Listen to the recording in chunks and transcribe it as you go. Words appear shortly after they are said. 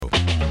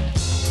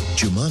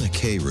Jumana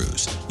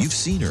Kairouz. You've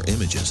seen her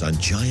images on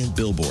giant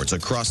billboards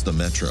across the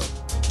metro.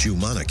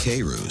 Jumana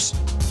Kairouz.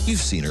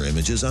 You've seen her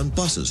images on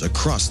buses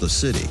across the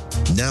city.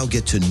 Now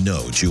get to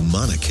know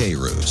Jumana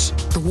Kairouz.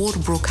 The war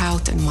broke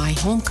out in my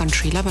home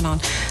country, Lebanon.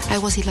 I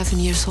was 11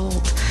 years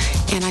old,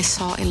 and I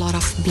saw a lot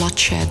of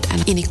bloodshed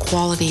and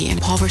inequality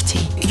and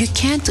poverty. You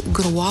can't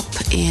grow up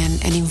in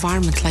an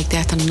environment like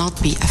that and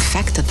not be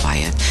affected by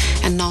it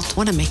and not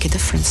want to make a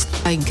difference.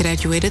 I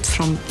graduated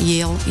from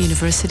Yale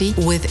University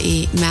with a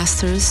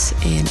master's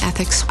in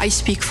ethics. I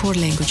speak 4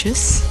 languages.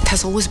 It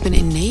has always been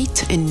innate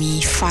in me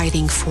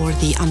fighting for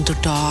the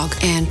underdog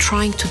and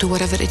trying to do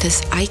whatever it is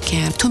I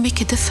can to make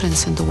a difference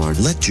in the world.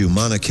 Let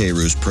Jumana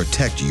Kairouz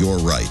protect your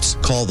rights.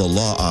 Call the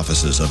law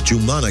offices of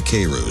Jumana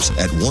Kairouz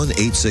at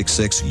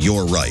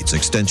 1-866-YOUR-RIGHTS,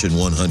 extension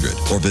 100,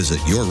 or visit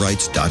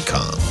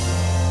yourrights.com.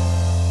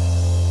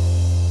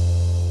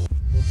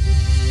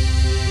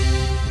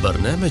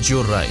 برنامج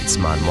يور رايتس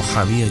مع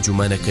المحامية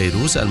جمانة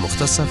كيروز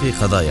المختصة في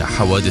قضايا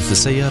حوادث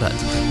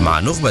السيارات مع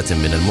نخبة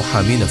من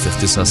المحامين في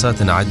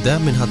اختصاصات عدة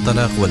منها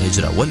الطلاق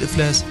والهجرة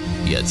والإفلاس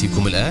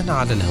يأتيكم الآن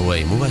على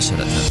الهواء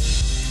مباشرة.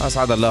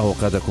 أسعد الله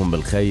أوقاتكم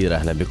بالخير.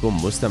 أهلا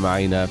بكم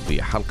مستمعينا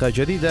في حلقة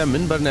جديدة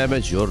من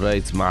برنامج يور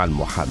رايتس مع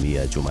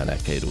المحامية جمانة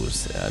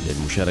كيروز.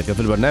 للمشاركة في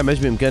البرنامج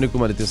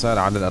بإمكانكم الاتصال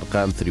على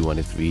الأرقام 313-769-6666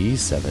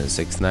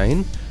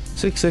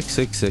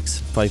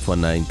 519-256-1023.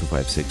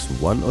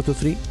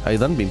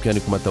 أيضا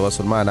بإمكانكم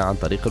التواصل معنا عن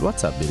طريق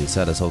الواتساب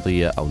برسالة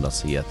صوتية أو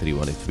نصية 313-327-7074.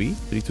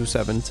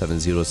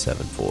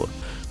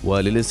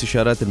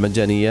 وللاستشارات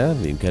المجانية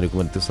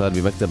بإمكانكم الاتصال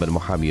بمكتب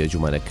المحامية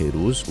جمانة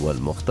كيروز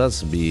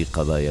والمختص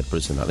بقضايا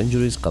البيرسونال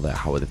انجريز، قضايا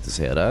حوادث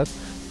السيارات،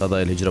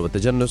 قضايا الهجرة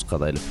والتجنس،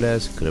 قضايا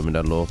الإفلاس،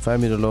 كريمينال لو،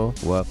 فاميلي لو،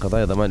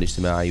 وقضايا ضمان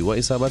اجتماعي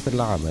وإصابات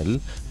العمل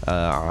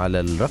على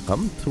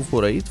الرقم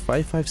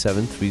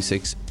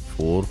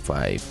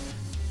 248-557-3645.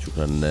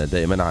 شكرا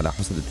دائما على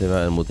حسن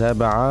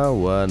المتابعة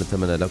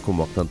ونتمنى لكم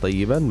وقتا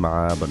طيبا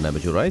مع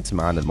برنامج رايتس.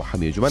 معنا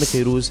المحامية جمانة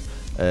كيروز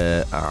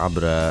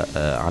عبر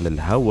على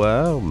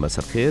الهواء.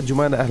 مساء الخير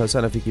جمانة، أهلا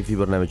وسهلا فيك في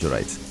برنامج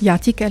رايتس.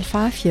 يعطيك ألف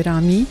عافية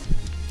رامي.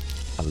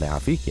 الله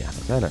يعافيك، يا أهلا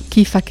وسهلا.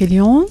 كيفك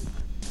اليوم؟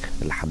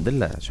 الحمد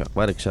لله، شو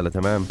أخبارك؟ إن شاء الله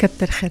تمام.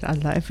 كتر خير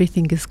الله.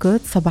 everything is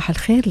good. صباح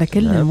الخير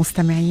لكل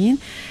المستمعين.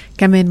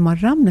 كمان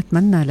مرة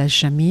بنتمنى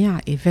للجميع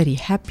a very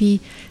happy,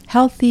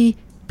 healthy,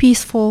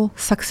 peaceful,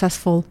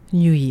 successful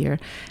new year.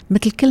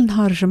 مثل كل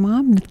نهار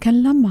جمعة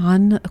بنتكلم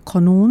عن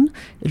قانون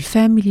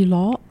الفاميلي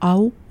لو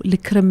أو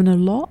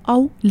الكريمنال لو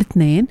أو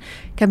الاثنين.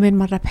 كمان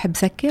مرة بحب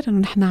ذكر أنه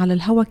نحن على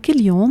الهوا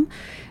كل يوم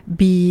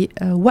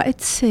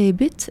بوقت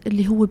ثابت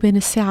اللي هو بين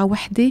الساعة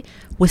 1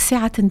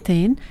 والساعة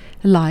 2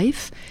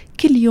 لايف،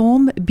 كل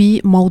يوم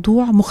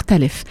بموضوع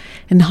مختلف.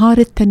 نهار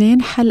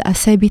الاثنين حلقة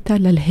ثابتة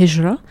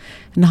للهجرة،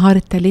 نهار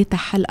الثلاثة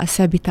حلقة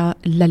ثابتة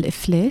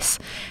للإفلاس،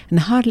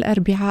 نهار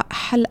الأربعاء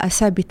حلقة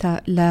ثابتة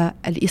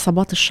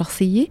للإصابات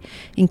الشخصية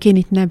إن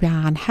كانت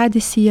نابعة عن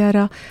حادث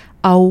سيارة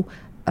أو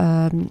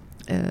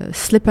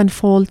slip and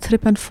fall,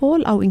 trip and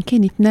fall، أو إن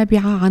كانت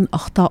نابعة عن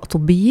أخطاء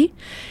طبية.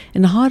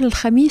 نهار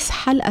الخميس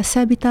حلقة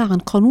ثابتة عن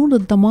قانون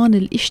الضمان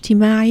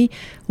الاجتماعي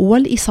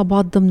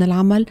والإصابات ضمن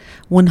العمل.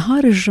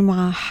 ونهار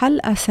الجمعة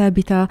حلقة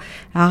ثابتة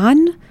عن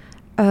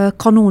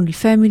قانون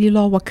الفاميلي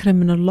لو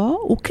وكريمنال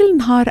لو. وكل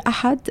نهار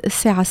أحد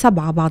الساعة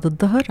 7 بعد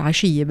الظهر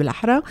عشية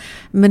بالأحرى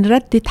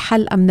منردد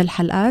حلقة من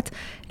الحلقات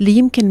اللي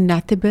يمكن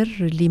نعتبر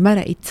اللي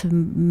مرقت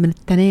من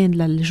الاثنين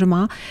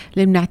للجمعة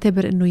اللي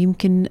بنعتبر إنه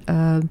يمكن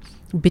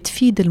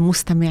بتفيد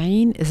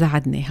المستمعين إذا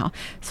عدناها.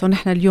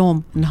 نحن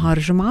اليوم نهار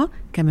جمعة،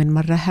 كمان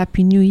مرة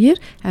Happy New Year,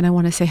 and I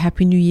want to say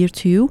Happy New Year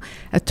to you,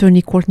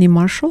 Attorney Courtney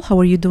Marshall. How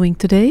are you doing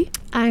today?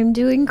 I'm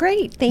doing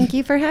great. Thank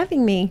you for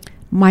having me.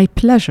 My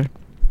pleasure.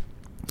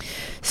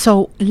 So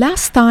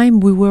last time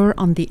we were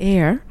on the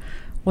air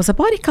was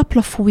about a couple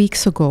of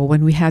weeks ago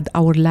when we had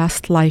our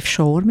last live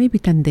show, or maybe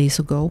 10 days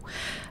ago,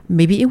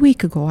 maybe a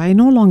week ago, I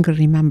no longer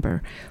remember.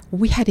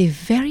 We had a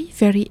very,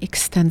 very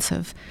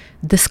extensive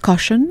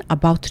discussion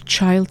about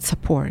child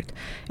support.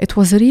 It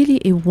was really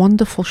a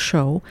wonderful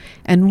show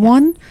and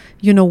one,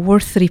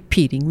 worth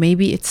repeating.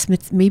 Maybe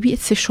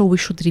it's a show we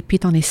should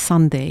repeat on a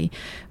Sunday,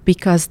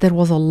 because there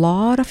was a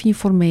lot of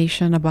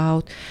information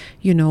about,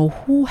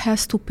 who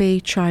has to pay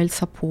child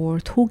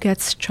support, who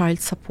gets child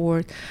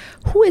support,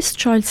 who is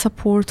child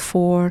support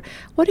for,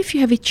 what if you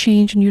have a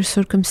change in your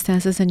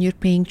circumstances and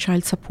you're paying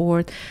child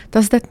support?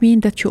 Does that mean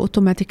that you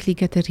automatically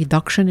get a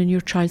reduction in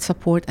your child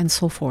support, and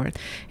so forth?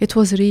 It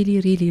was really,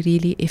 really,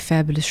 really a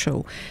fabulous show.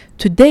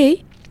 Today,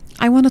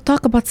 I want to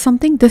talk about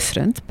something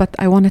different, but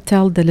I want to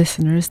tell the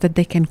listeners that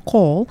they can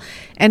call.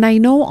 And I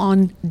know on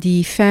the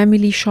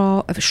family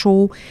show,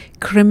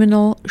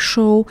 criminal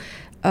show,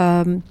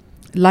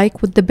 like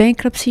with the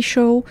bankruptcy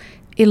show,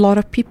 a lot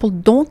of people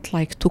don't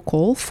like to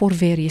call for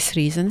various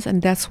reasons. And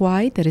that's why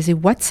there is a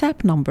WhatsApp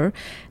number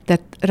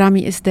that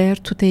Rami is there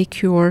to take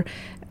your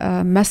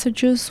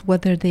messages,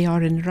 whether they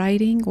are in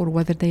writing or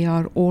whether they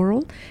are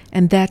oral.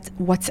 And that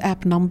WhatsApp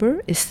number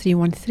is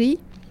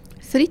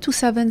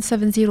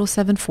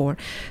 313-327-7074.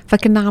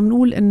 فكنا عم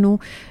نقول إنه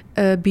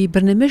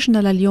ببرنامجنا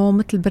لليوم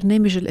مثل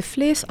برنامج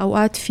الإفلاس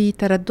أوقات في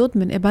تردد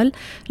من قبل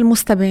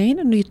المستمعين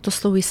إنه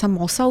يتصلوا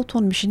ويسمعوا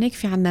صوتهم. مشان هيك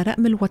في عنا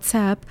رقم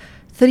الواتساب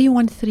 313-327-7074.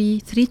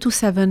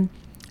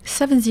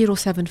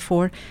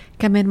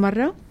 كمان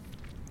مرة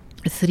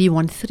 313-327-7074.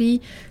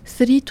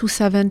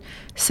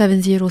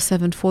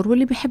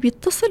 واللي بيحب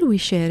يتصل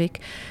ويشارك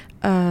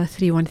 313-769-6666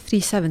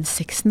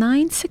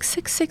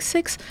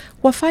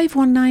 و 519-256-1023.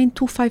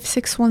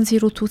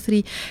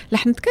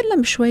 رح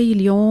نتكلم شوي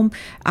اليوم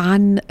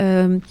عن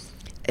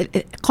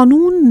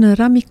قانون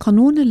رامي،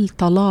 قانون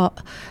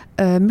الطلاق.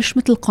 مش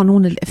مثل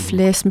قانون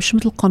الإفلاس، مش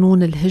مثل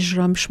قانون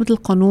الهجرة، مش مثل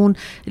قانون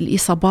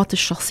الإصابات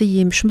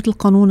الشخصية، مش مثل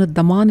قانون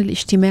الضمان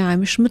الاجتماعي،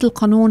 مش مثل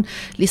قانون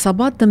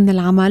الإصابات ضمن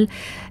العمل.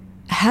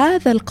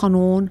 هذا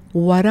القانون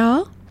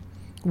وراه،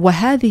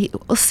 وهذه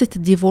قصة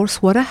الديفورس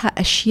وراها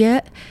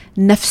أشياء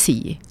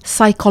نفسية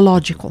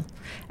psychological.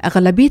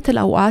 أغلبية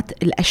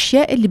الأوقات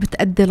الأشياء اللي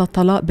بتؤدي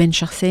لطلاق بين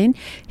شخصين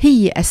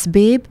هي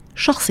أسباب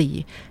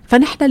شخصية.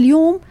 فنحن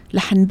اليوم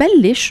رح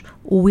نبلش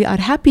we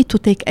are happy to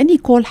take any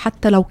call،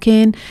 حتى لو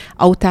كان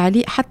أو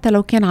تعليق، حتى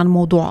لو كان عن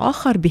موضوع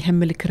آخر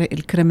بهم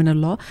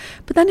الكريمنال لو.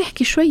 بدنا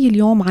نحكي شوي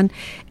اليوم عن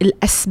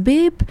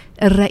الأسباب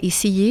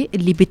الرئيسية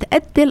اللي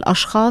بتؤدي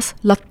الأشخاص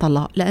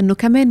للطلاق، لأنه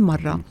كمان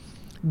مرة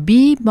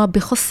بما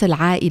بخص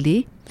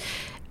العائلة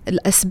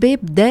الأسباب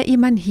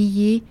دائما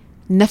هي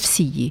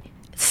نفسية.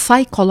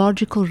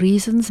 psychological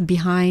reasons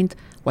behind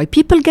why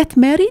people get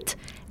married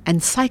and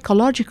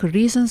psychological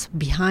reasons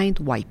behind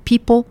why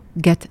people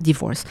get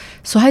divorced.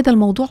 So هذا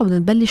الموضوع بدنا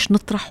نبلش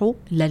نطرحه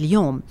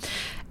لليوم.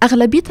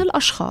 أغلبية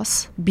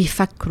الأشخاص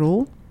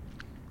بيفكروا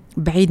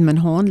بعيد من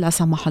هون لا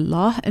سمح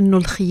الله إنه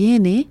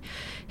الخيانة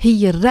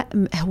هي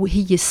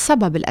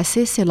السبب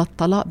الأساسي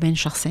للطلاق بين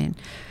شخصين،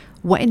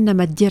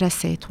 وإنما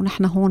الدراسات،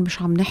 ونحن هون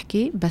مش عم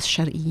نحكي بس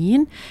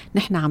شرقيين،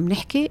 نحن عم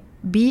نحكي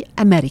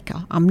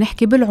بأمريكا، عم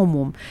نحكي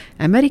بالعموم.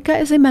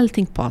 أمريكا is a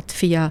melting pot،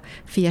 فيها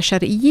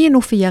شرقيين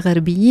وفيها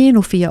غربيين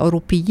وفيها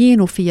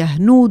أوروبيين وفيها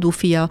هنود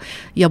وفيها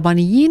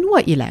يابانيين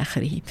وإلى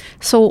آخره.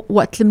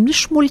 وقت اللي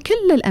بنشمل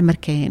كل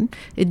الأمريكان،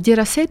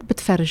 الدراسات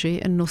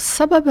بتفرجي إنه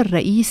السبب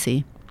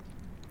الرئيسي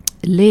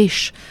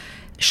ليش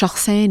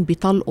شخصين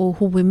بيطلقوا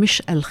هو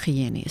مش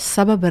الخيانة.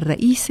 السبب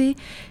الرئيسي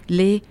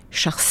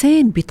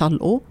لشخصين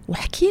بيطلقوا،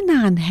 وحكينا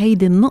عن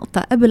هيدي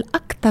النقطة قبل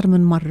أكتر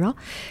من مرة،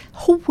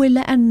 هو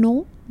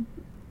لأنه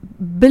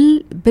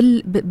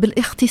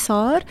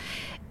بالاختصار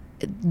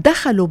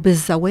دخلوا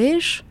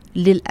بالزواج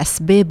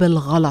للأسباب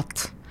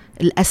الغلط.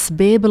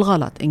 الأسباب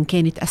الغلط، إن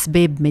كانت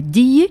أسباب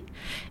مادية،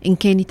 إن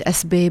كانت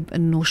أسباب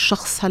إنه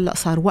الشخص هلأ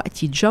صار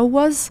وقت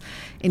يتجوز،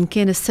 إن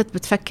كان الست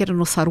بتفكر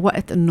إنه صار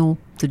وقت إنه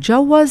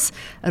تتجوز،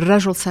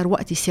 الرجل صار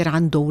وقت يصير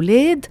عنده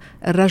أولاد،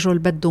 الرجل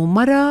بده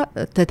مرة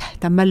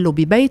تهتمله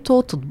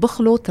ببيته،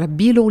 تطبخ له،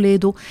 تربي له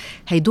أولاده.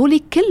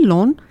 هيدول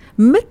كلهم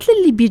مثل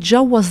اللي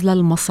بيتجوز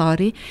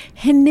للمصاري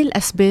هن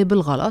الأسباب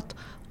الغلط.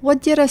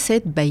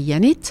 والدراسات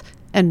بيّنت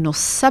إنه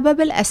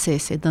السبب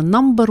الأساسي the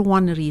number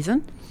one reason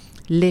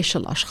ليش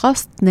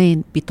الأشخاص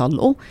اثنين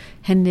بيطلقوا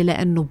هن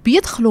لأنه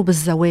بيدخلوا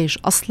بالزواج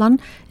أصلا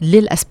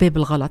للأسباب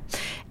الغلط.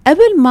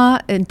 قبل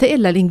ما انتقل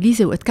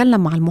للإنجليزي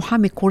واتكلم مع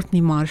المحامي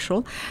كورتني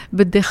مارشال،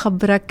 بدي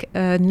أخبرك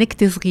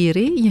نكتة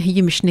صغيرة،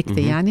 هي مش نكتة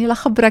يعني،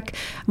 لخبرك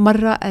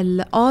مرة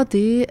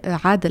القاضي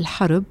عادل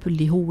حرب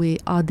اللي هو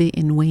قاضي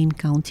in Wayne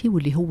County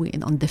واللي هو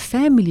on the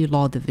family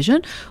law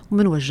division،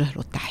 ومنوجه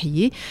له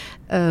التحية،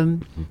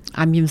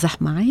 عم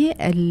يمزح معي.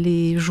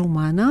 اللي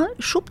جمانة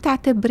شو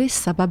بتعتبري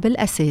السبب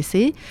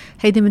الأساسي،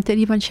 هيدي من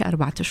تقريبا شي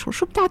 4 أشهر،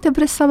 شو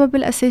بتعتبري السبب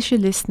الأساسي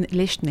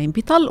ليش اثنين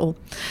بيطلقوا؟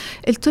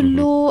 قلت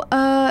له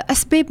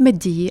أسباب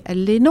مادية. قال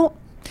لي نو.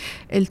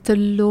 قلت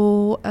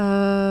له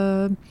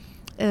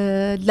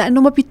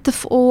لأنه ما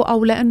بيتفقوا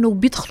أو لأنه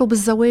بيدخلوا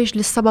بالزواج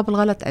للسبب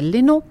الغلط. قال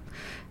لي نو.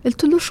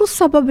 قلت له شو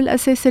السبب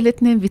الأساسي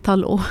الاثنين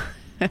بيطلقوا؟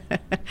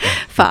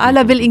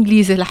 فقال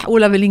بالإنجليزي، رح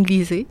أقولها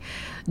بالإنجليزي.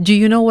 Do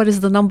you know what is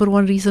the number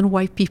one reason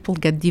why people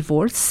get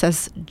divorced?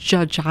 Says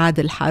Judge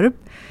Adil Harb.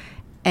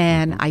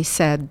 And I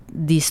said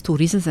these 2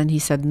 reasons, and he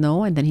said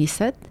no, and then he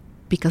said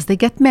because they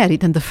get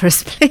married in the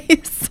first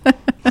place.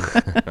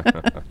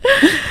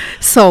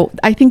 So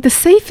I think the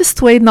safest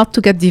way not to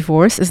get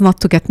divorced is not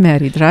to get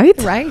married, right?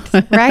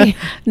 Right.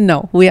 No,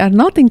 we are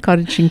not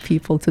encouraging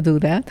people to do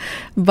that,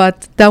 but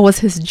that was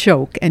his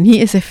joke, and he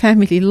is a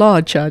family law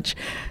judge,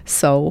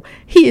 so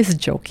he is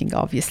joking,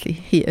 obviously.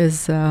 He is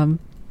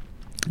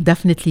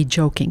definitely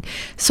joking.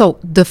 So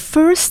the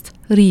first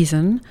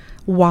reason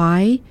why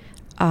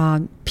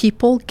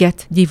people get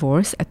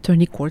divorced,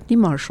 Attorney Courtney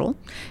Marshall,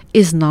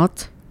 is not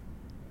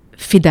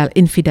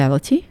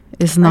infidelity,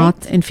 is not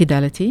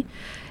infidelity.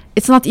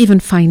 It's not even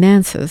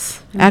finances.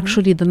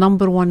 Actually, the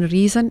number one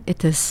reason it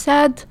is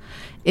said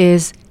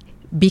is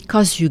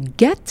because you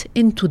get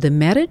into the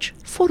marriage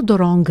for the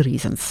wrong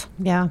reasons.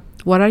 Yeah.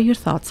 What are your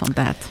thoughts on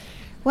that?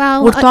 Well,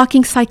 we're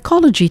talking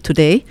psychology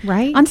today.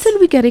 Right. Until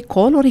we get a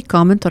call or a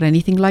comment or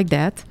anything like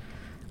that,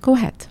 go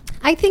ahead.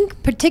 I think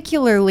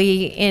particularly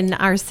in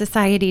our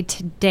society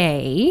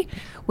today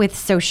with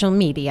social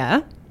media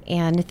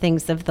and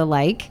things of the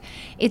like,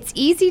 it's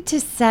easy to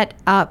set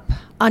up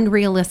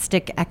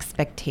unrealistic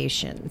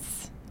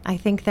expectations. I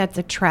think that's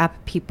a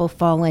trap people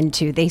fall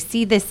into. They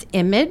see this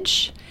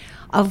image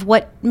of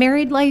what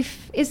married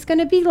life is going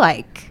to be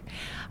like.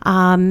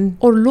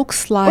 Or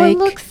looks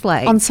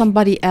like on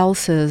somebody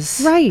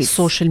else's right.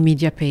 social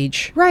media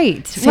page.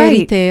 Right.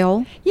 Fairy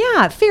tale.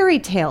 Yeah, fairy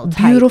tale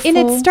type. Beautiful. And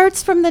it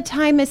starts from the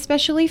time,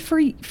 especially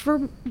for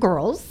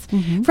girls,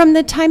 from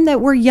the time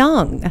that we're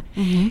young.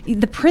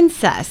 The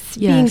princess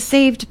being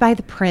saved by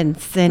the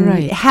prince and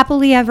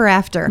happily ever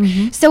after.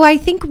 So I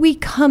think we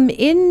come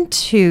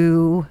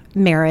into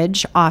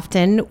marriage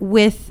often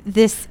with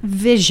this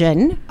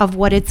vision of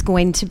what it's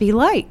going to be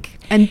like.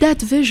 And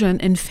that vision,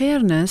 in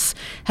fairness,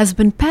 has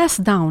been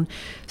passed down.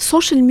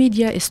 Social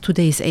media is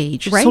today's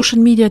age. Right. Social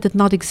media did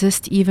not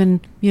exist even,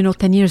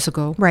 10 years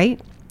ago. Right.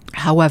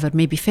 However,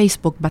 maybe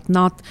Facebook, but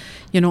not,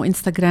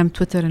 Instagram,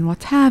 Twitter, and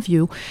what have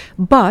you.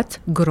 But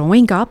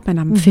growing up, and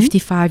I'm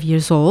 55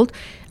 years old,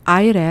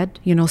 I read,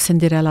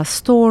 Cinderella's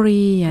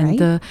story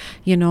and,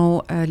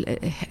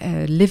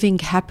 living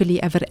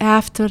happily ever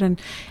after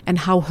and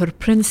how her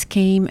prince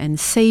came and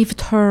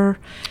saved her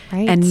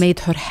and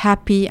made her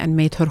happy and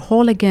made her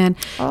whole again.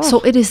 Oh. So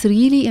it is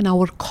really in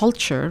our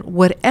culture,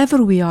 wherever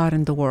we are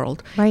in the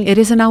world. Right. It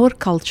is in our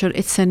culture.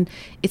 It's in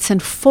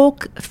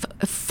folk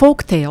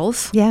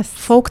tales. Yes.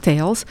 Folk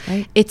tales.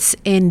 Right. It's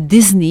in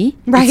Disney.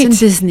 Right. It's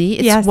in Disney.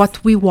 It's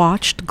what we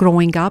watched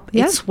growing up.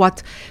 Yeah. It's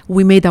what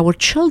we made our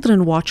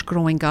children watch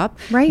growing up.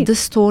 Right. The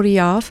story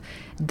of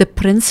the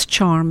Prince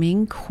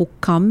Charming who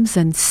comes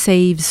and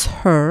saves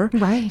her.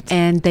 Right.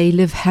 And they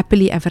live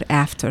happily ever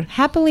after.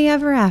 Happily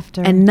ever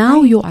after. And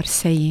now you are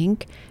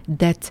saying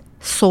that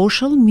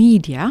social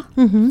media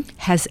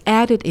has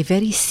added a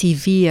very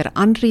severe,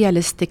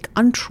 unrealistic,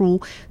 untrue,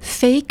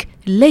 fake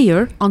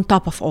layer on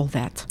top of all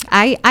that.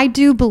 I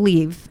do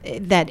believe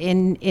that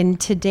in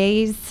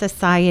today's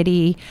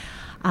society,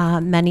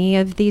 many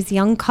of these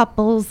young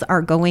couples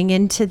are going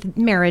into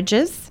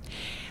marriages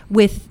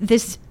with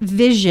this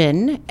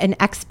vision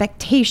and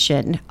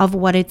expectation of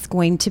what it's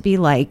going to be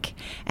like.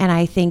 And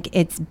I think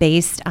it's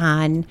based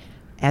on,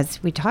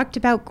 as we talked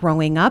about,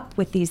 growing up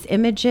with these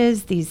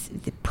images, the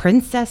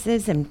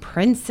princesses and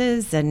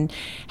princes and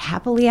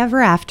happily ever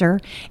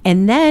after.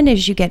 And then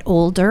as you get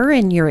older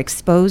and you're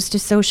exposed to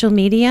social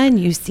media and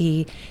you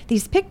see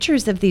these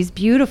pictures of these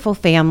beautiful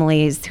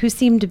families who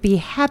seem to be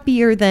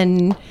happier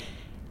than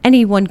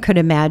anyone could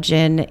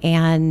imagine,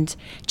 and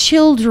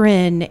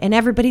children, and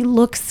everybody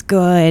looks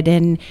good.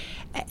 And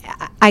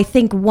I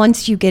think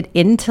once you get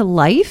into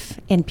life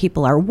and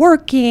people are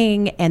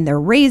working and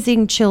they're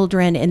raising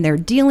children and they're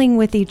dealing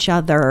with each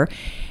other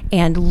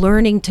and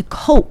learning to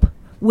cope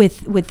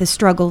with the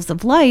struggles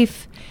of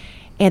life,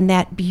 and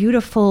that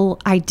beautiful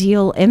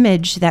ideal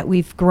image that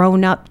we've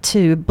grown up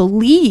to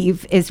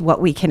believe is what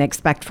we can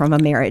expect from a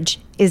marriage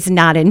is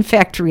not in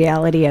fact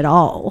reality at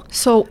all.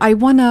 So I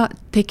want to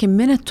take a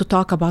minute to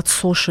talk about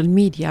social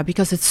media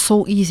because it's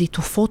so easy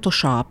to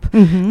Photoshop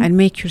and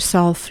make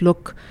yourself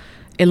look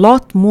a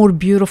lot more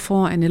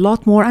beautiful and a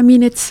lot more,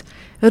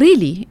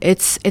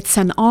 it's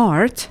an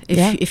art,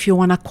 if you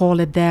want to call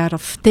it that,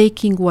 of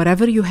taking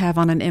whatever you have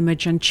on an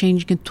image and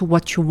changing it to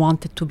what you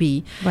want it to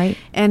be. Right.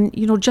 And,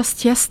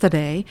 just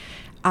yesterday,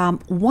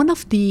 one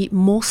of the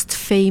most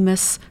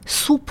famous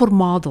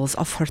supermodels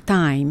of her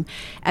time,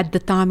 at the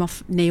time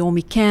of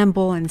Naomi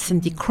Campbell and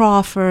Cindy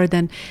Crawford,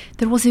 and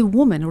there's a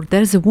woman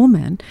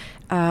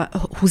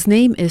whose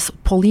name is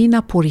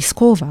Paulina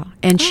Porizkova,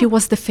 and she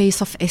was the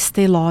face of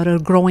Estee Lauder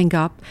growing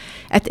up.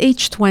 At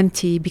age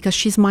 20, because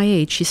she's my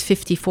age, she's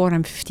 54,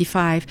 I'm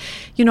 55,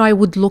 I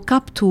would look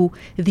up to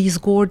these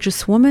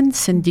gorgeous women,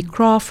 Cindy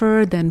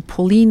Crawford and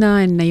Paulina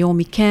and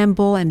Naomi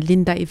Campbell and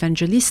Linda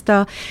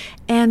Evangelista.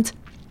 And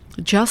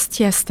just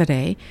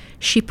yesterday,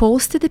 she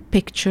posted a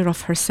picture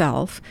of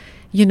herself,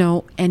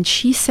 and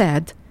she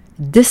said,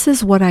 "This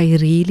is what I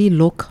really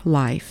look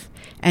like."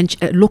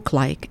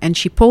 And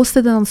she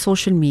posted it on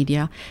social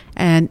media,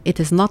 and it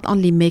is not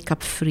only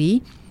makeup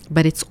free,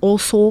 but it's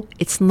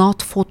not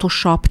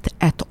photoshopped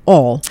at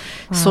all.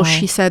 Wow. So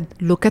she said,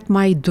 "Look at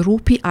my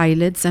droopy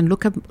eyelids and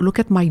look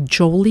at my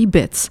jolly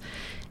bits."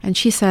 And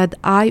she said,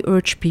 "I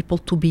urge people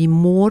to be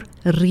more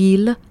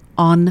real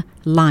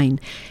online."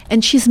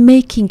 And she's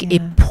making a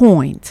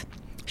point.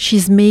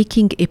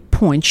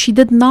 She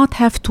did not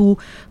have to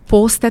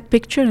post that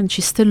picture, and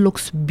she still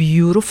looks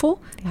beautiful.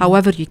 Yeah.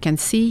 However, you can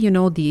see,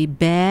 the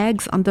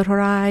bags under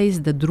her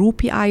eyes, the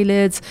droopy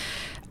eyelids,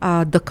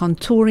 the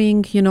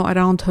contouring,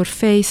 around her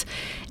face.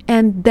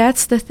 And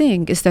that's the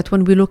thing, is that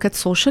when we look at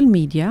social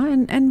media,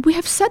 and we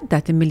have said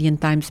that a million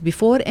times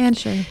before, and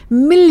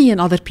million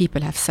other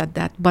people have said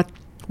that, but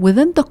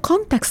within the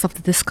context of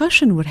the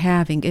discussion we're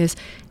having is,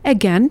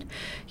 again,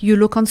 you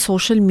look on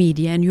social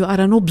media and you are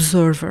an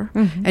observer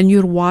and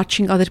you're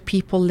watching other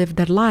people live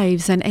their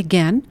lives. And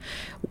again,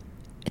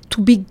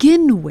 to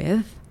begin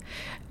with,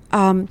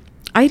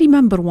 I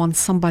remember once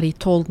somebody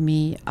told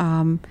me,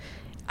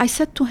 I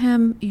said to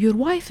him, "Your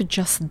wife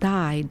just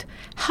died.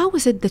 How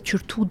is it that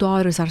your two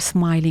daughters are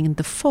smiling in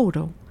the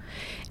photo?"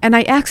 And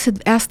I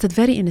asked it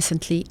very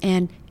innocently,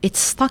 and it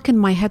stuck in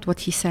my head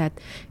what he said.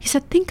 He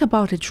said, think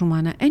about it,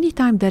 Jumana.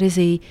 Anytime there is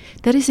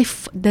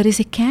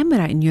a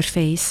camera in your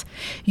face,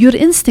 your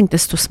instinct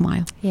is to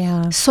smile.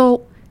 Yeah.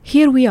 So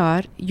here we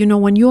are,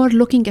 when you are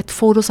looking at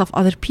photos of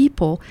other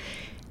people,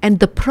 and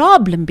the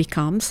problem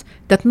becomes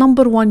that,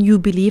 number one, you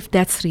believe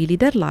that's really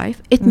their life.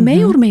 It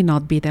may or may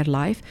not be their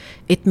life.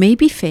 It may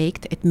be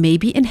faked. It may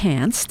be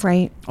enhanced.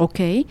 Right.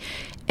 Okay.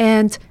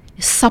 And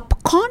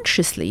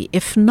subconsciously,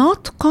 if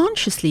not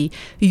consciously,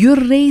 you're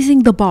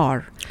raising the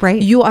bar. Right.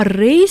 You are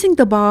raising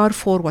the bar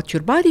for what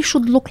your body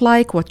should look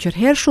like, what your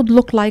hair should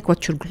look like,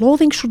 what your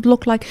clothing should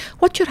look like,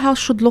 what your house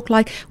should look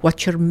like,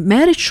 what your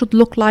marriage should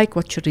look like,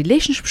 what your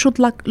relationship should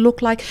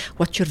look like,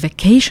 what your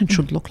vacation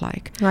should look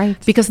like. Right.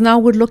 Because now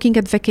we're looking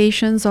at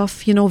vacations of,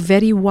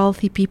 very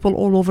wealthy people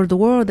all over the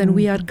world, and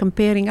we are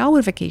comparing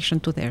our vacation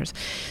to theirs.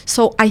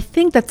 So I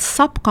think that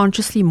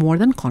subconsciously, more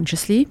than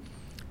consciously,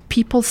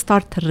 people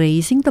start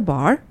raising the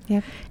bar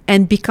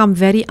and become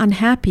very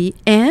unhappy,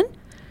 and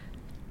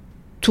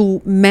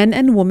to men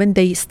and women,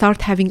 they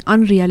start having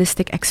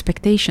unrealistic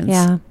expectations.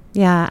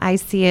 Yeah, I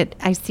see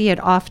it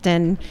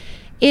often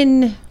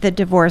in the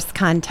divorce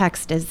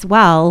context as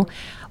well,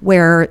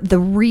 where the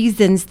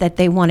reasons that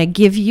they want to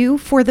give you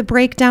for the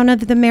breakdown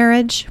of the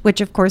marriage,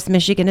 which of course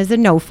Michigan is a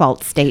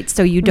no-fault state,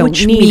 so you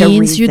don't need a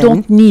reason. You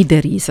don't need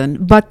a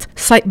reason. But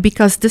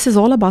because this is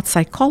all about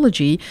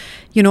psychology,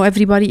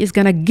 everybody is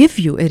going to give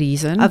you a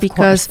reason,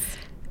 because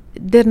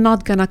they're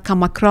not going to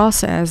come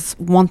across as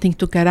wanting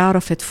to get out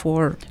of it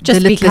for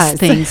just the littlest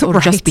things, or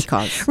right. just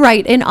because.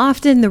 Right. And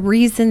often the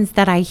reasons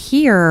that I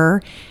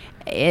hear,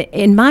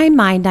 in my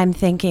mind, I'm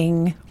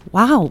thinking,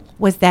 wow,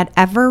 was that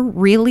ever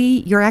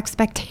really your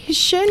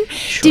expectation?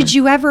 Sure. Did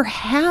you ever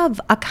have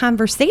a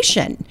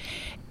conversation,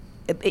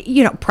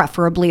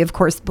 preferably, of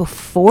course,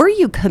 before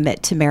you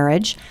commit to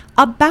marriage,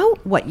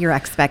 about what your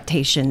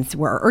expectations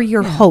were or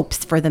your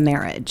hopes for the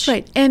marriage?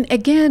 Right. And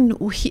again,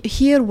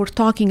 here we're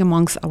talking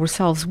amongst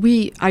ourselves.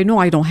 I know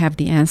I don't have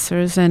the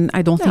answers, and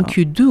I don't think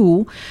you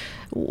do.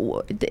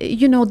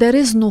 There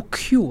is no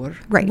cure.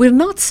 Right. We're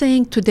not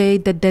saying today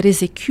that there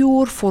is a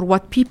cure for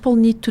what people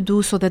need to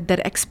do so that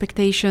their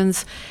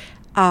expectations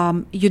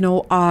are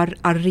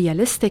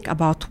realistic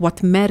about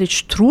what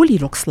marriage truly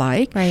looks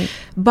like. Right.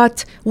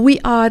 But we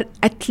are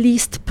at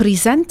least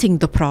presenting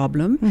the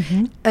problem,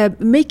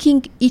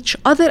 making each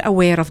other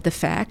aware of the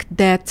fact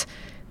that,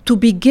 to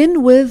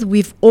begin with,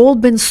 we've all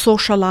been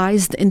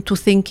socialized into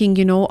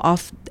thinking,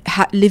 of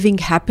living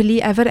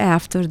happily ever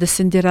after, the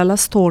Cinderella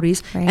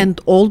stories, and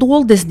all the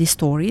Walt Disney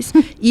stories,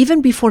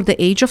 even before the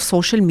age of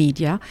social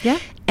media. Yeah.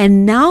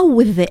 And now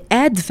with the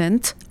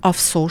advent of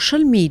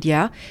social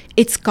media,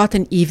 it's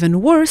gotten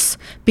even worse,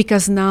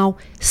 because now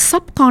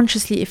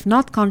subconsciously, if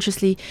not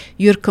consciously,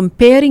 you're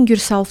comparing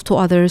yourself to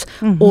others,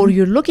 or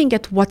you're looking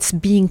at what's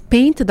being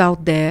painted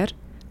out there,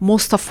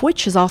 most of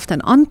which is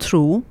often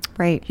untrue.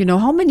 Right.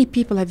 How many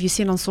people have you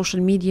seen on social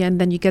media,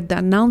 and then you get the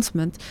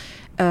announcement,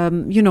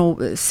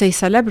 say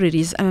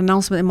celebrities, an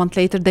announcement a month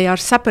later, they are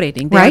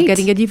separating, they are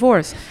getting a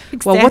divorce.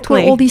 Exactly. Well, what were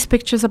all these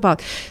pictures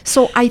about?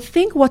 So I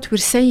think what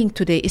we're saying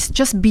today is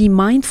just be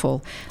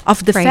mindful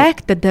of the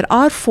fact that there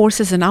are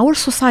forces in our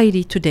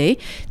society today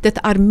that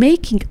are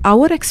making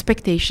our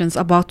expectations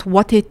about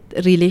what a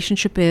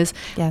relationship is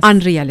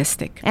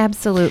unrealistic.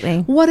 Absolutely.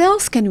 What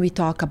else can we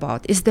talk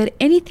about? Is there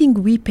anything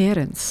we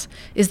parents,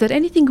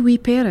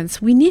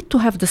 we need to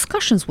have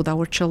discussions with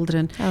our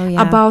children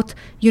about,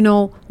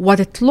 what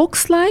it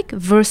looks like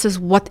versus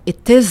what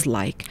it is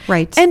like.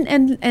 Right.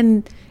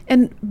 And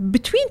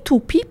between two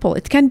people,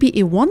 it can be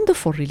a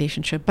wonderful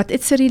relationship, but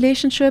it's a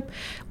relationship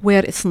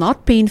where it's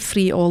not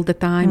pain-free all the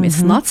time,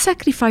 it's not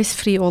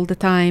sacrifice-free all the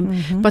time,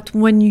 but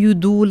when you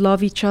do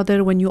love each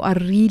other, when you are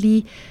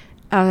really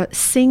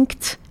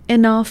synced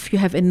enough, you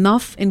have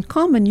enough in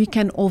common, you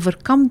can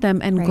overcome them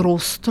and grow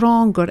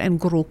stronger and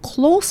grow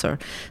closer.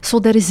 So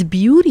there is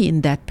beauty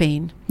in that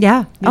pain.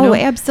 Yeah.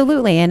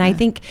 Absolutely. And I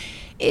think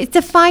it's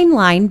a fine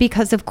line,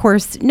 because, of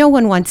course, no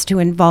one wants to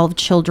involve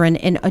children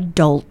in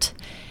adult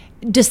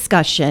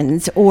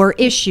discussions or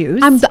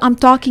issues. I'm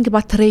talking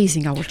about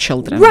raising our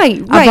children. Right.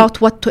 About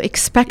what to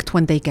expect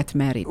when they get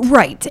married.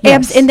 Right.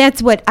 Yes. And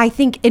that's what I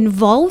think,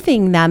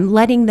 involving them,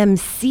 letting them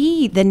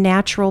see the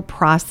natural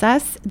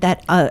process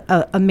that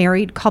a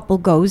married couple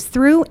goes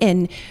through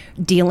in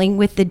dealing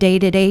with the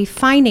day-to-day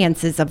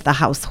finances of the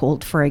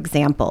household, for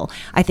example,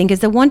 I think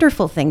is a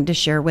wonderful thing to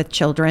share with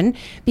children,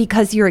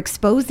 because you're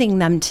exposing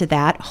them to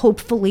that.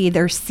 Hopefully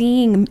they're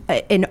seeing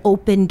an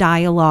open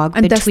dialogue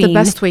and between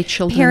that's the best way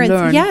children parents.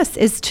 learn. Yes,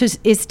 is to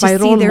By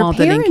see their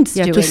modeling. parents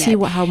doing to see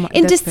it.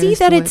 And to see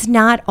that it's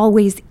not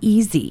always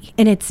easy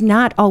and it's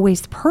not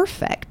always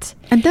perfect.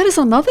 And there is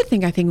another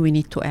thing I think we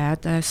need to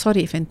add.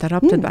 Sorry if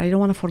interrupted, but I don't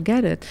want to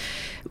forget it.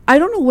 I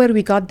don't know where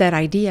we got that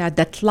idea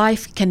that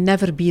life can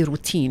never be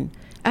routine.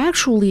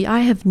 Actually, I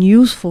have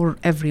news for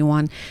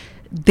everyone.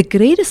 the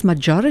greatest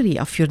majority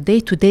of your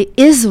day-to-day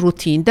is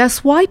routine.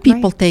 That's why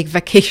people take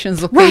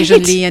vacations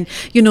occasionally and,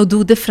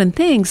 do different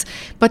things.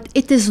 But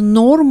it is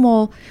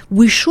normal.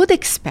 We should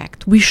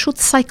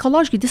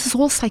psychologically, this is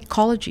all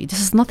psychology.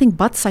 This is nothing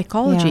but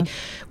psychology.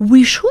 Yeah.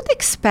 We should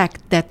expect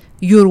that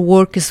your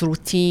work is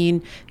routine,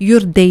 your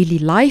daily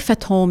life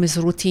at home is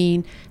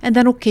routine, and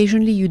then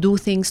occasionally you do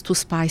things to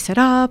spice it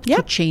up,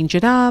 to change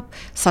it up,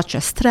 such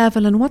as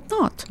travel and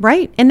whatnot.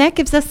 Right, and that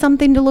gives us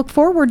something to look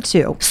forward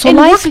to and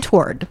work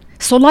toward.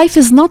 So life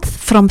is not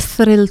from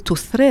thrill to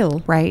thrill.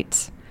 Right.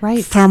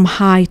 From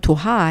high to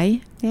high.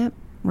 Yep.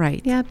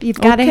 Right. Yep,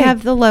 you've got to have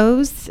the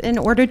lows in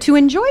order to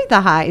enjoy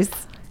the highs.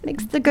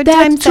 Makes the good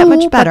times that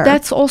much better. But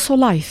that's also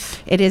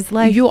life. It is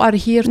life. You are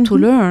here to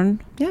learn,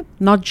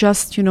 not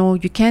just,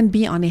 you can't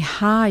be on a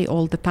high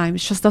all the time.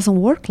 It just doesn't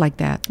work like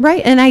that.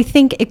 Right, and I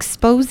think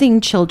exposing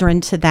children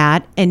to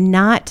that and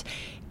not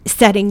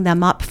setting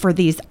them up for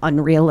these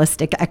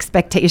unrealistic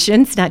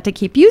expectations, not to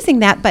keep using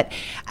that, but,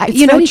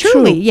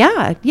 truly,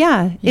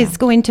 is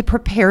going to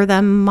prepare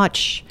them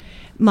much,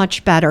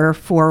 much better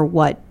for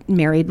what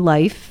married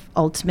life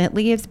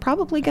ultimately is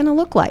probably going to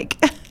look like.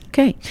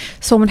 اوكي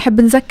سو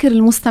بنحب نذكر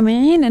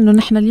المستمعين انه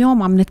نحن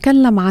اليوم عم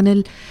نتكلم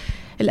عن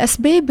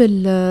الاسباب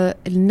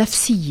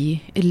النفسيه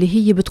اللي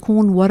هي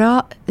بتكون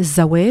وراء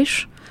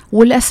الزواج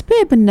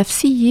والاسباب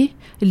النفسيه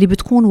اللي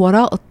بتكون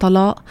وراء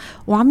الطلاق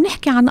وعم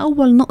نحكي عن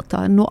اول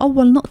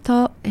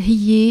نقطه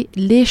هي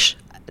ليش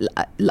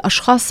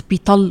الاشخاص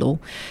بيطلقوا.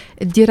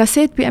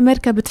 الدراسات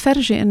بأمريكا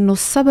بتفرجي انه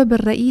السبب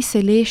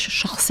الرئيسي ليش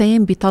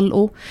شخصين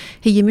بيطلقوا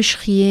هي مش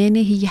خيانة،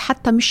 هي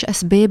حتى مش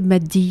اسباب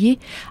مادية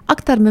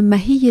اكتر مما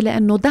هي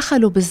لانه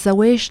دخلوا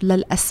بالزواج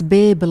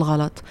للاسباب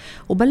الغلط.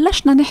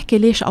 وبلشنا نحكي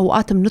ليش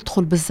اوقات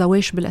بندخل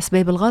بالزواج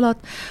بالاسباب الغلط،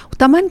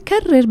 وتما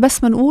نكرر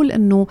بس منقول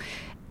انه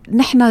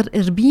نحن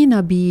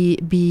ربينا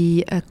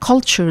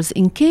cultures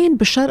إن كان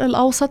بالشرق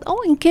الأوسط أو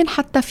إن كان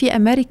حتى في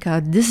أمريكا،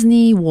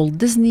 ديزني، والت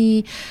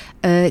ديزني،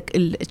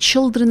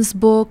 children's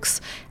books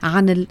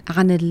عن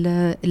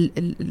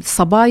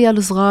الصبايا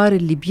الصغار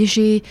اللي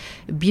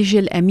بيجي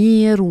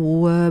الأمير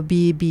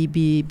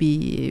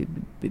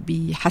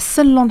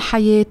وبيحسن لهم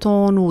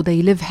حياتهم و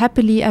they live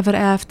happily ever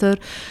after.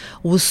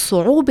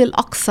 والصعوبة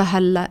الأقصى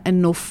هلأ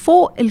إنه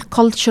فوق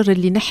الكالتشر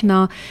اللي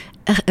نحن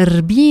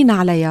ربينا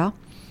عليها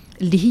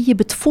اللي هي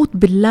بتفوت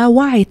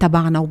باللاوعي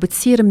تبعنا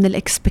وبتصير من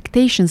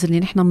الاكسبكتيشنز اللي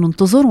نحن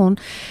بننتظرهم،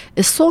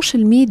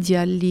 السوشيال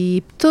ميديا اللي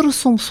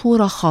بترسم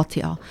صورة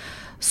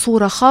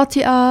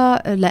خاطئة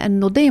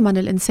لأنه دايما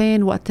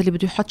الإنسان وقت اللي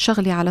بده يحط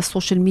شغلي على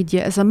السوشيال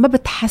ميديا إذا ما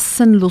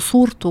بتحسن له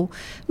صورته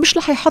مش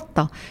رح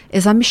يحطها،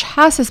 إذا مش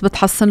حاسس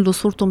بتحسن له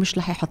صورته مش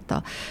رح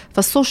يحطها.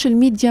 فالسوشيال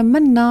ميديا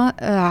منا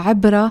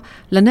عبرة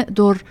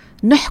لنقدر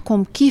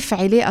نحكم كيف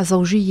علاقة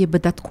زوجية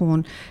بدها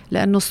تكون،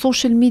 لأنه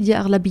السوشيال ميديا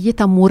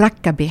أغلبيتها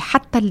مركبة،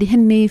 حتى اللي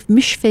هن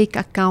مش فيك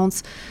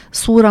أكاونتس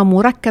صورة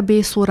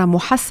مركبة، صورة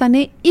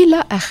محسنة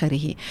إلى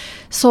آخره.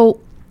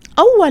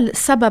 أول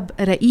سبب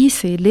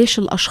رئيسي ليش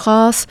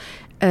الأشخاص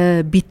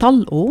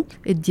بيطلقوا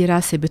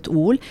الدراسة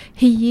بتقول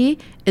هي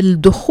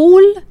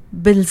الدخول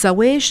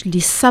بالزواج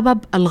للسبب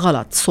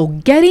الغلط. So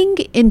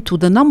getting into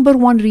the number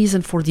one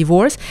reason for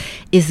divorce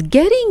is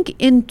getting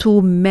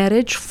into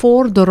marriage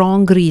for the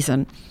wrong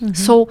reason.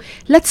 So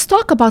let's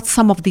talk about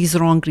some of these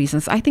wrong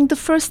reasons. I think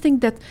the first thing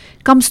that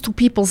comes to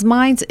people's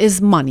minds is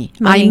money.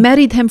 I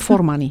married him for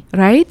money,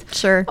 right?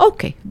 Sure.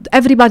 Okay,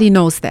 everybody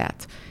knows that.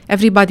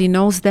 Everybody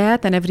knows that,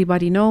 and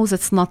everybody knows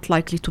it's not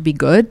likely to be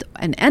good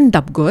and end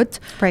up good.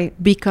 Right.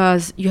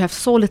 Because you have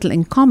so little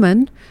in common,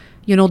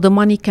 the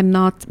money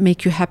cannot make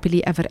you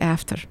happily ever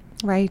after.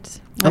 Right.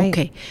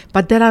 Okay.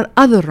 But there are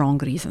other wrong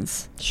reasons.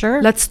 Sure.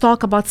 Let's talk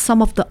about some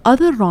of the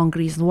other wrong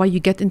reasons why you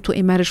get into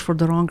a marriage for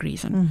the wrong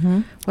reason.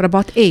 What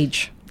about age?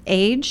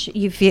 Age,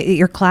 you feel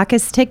your clock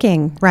is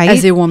ticking, right?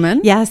 As a woman?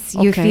 Yes,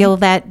 you feel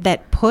that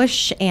push,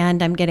 and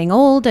I'm getting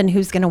old, and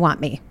who's going to want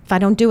me? If I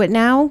don't do it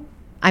now,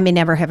 I may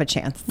never have a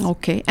chance.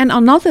 Okay. And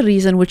another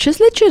reason, which is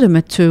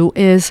legitimate too,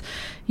 is,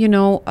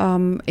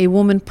 a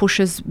woman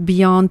pushes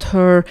beyond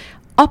her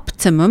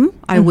optimum,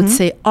 I would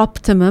say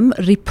optimum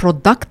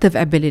reproductive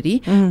ability,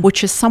 which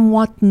is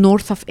somewhat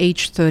north of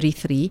age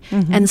 33,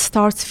 and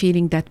starts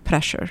feeling that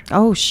pressure.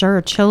 Oh, sure.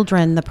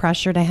 Children, the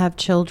pressure to have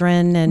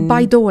children. And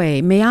by the way,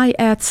 may I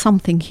add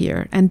something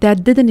here? And that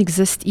didn't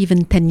exist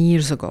even 10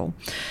 years ago.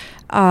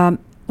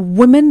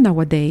 Women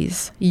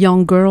nowadays,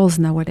 young girls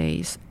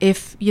nowadays,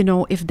 if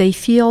they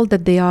feel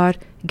that they are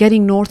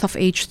getting north of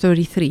age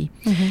 33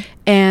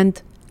 and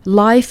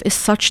life is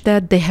such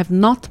that they have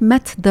not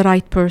met the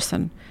right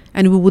person,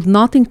 and we would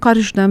not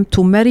encourage them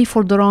to marry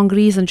for the wrong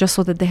reason just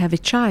so that they have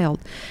a child.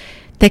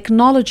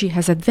 Technology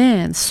has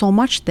advanced so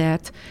much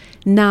that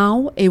now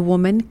a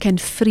woman can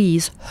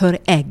freeze her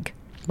egg.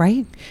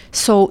 Right.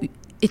 So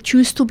it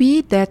used to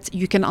be that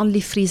you can only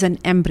freeze an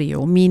embryo,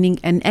 meaning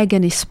an egg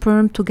and a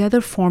sperm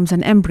together forms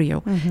an embryo.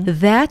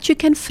 That you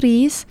can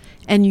freeze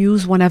and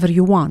use whenever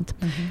you want.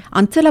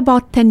 Until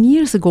about 10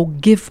 years ago,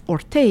 give or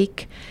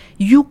take,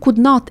 you could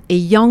not, a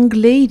young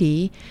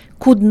lady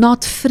could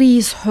not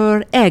freeze her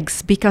eggs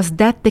because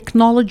that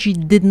technology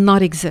did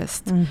not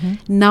exist.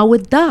 Now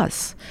it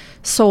does.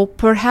 So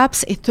perhaps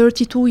a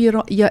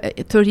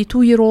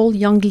 32-year-old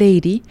young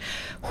lady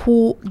who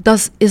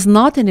is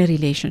not in a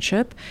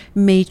relationship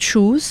may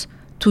choose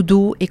to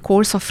do a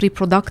course of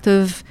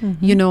reproductive,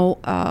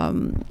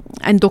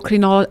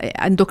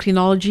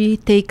 endocrinology,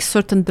 take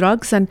certain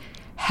drugs and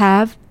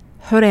have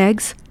her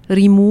eggs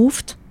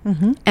removed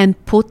and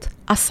put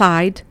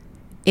aside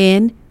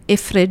in a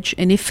fridge,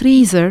 in a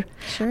freezer,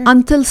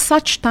 until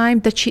such time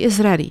that she is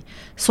ready.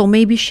 So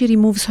maybe she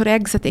removes her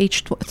eggs at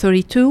age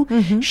 32.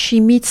 She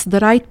meets the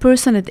right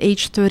person at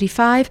age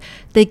 35.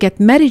 They get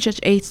married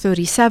at age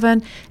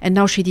 37. And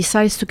now she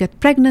decides to get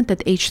pregnant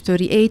at age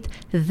 38.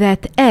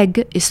 That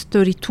egg is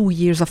 32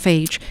 years of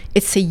age.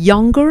 It's a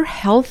younger,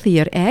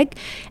 healthier egg.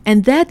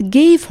 And that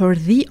gave her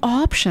the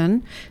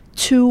option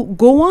to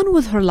go on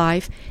with her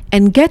life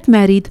and get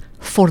married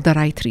for the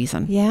right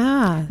reason.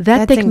 Yeah.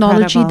 That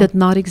technology incredible. did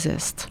not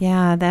exist.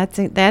 Yeah, that's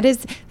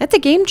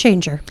a game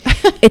changer.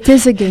 It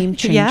is a game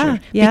changer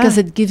Yeah. because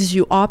it gives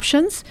you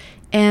options,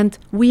 and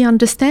we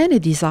understand the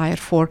desire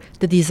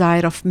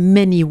of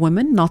many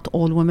women, not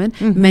all women,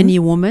 many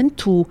women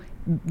to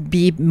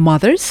be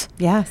mothers.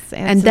 Yes,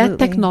 absolutely. And that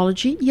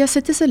technology, yes,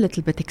 it is a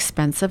little bit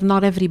expensive.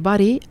 Not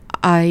everybody,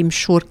 I'm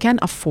sure, can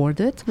afford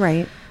it.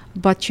 Right.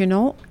 But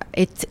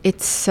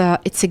it's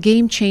a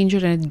game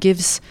changer, and it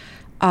gives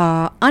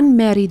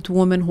unmarried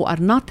women who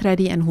are not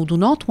ready and who do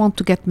not want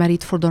to get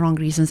married for the wrong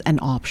reasons an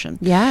option.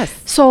 Yes.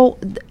 So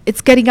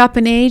it's getting up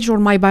in age, or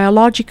my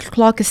biological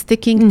clock is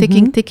ticking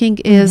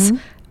is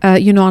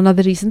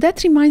another reason.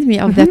 That reminds me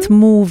of that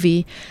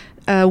movie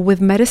with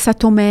Marissa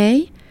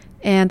Tomei,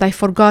 and I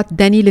forgot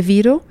Danny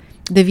DeVito.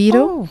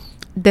 Oh.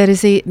 There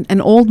is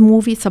an old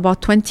movie, it's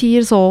about 20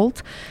 years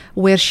old,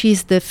 where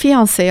she's the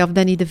fiancée of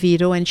Danny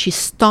DeVito, and she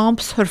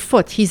stomps her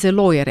foot. He's a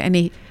lawyer, and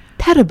a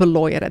terrible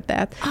lawyer at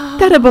that.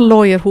 Terrible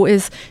lawyer who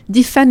is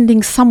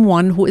defending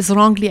someone who is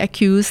wrongly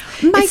accused.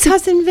 My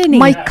cousin Vinny.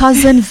 My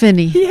cousin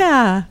Vinny.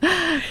 Yeah.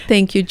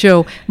 Thank you,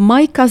 Joe.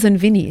 My Cousin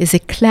Vinny is a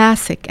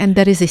classic, and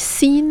there is a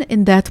scene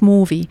in that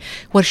movie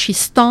where she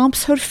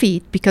stomps her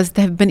feet because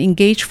they have been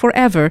engaged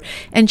forever,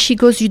 and she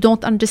goes, "You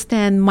don't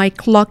understand, my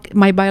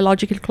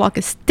biological clock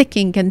is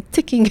ticking and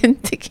ticking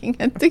and ticking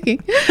and ticking."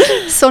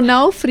 So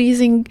now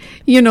freezing,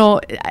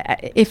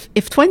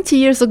 if 20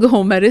 years ago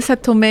Marissa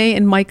Tomei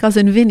and My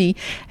Cousin Vinny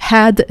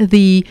had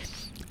the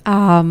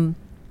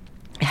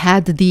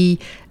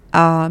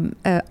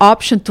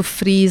option to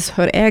freeze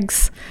her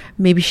eggs,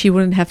 maybe she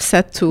wouldn't have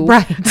said to.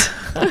 Right.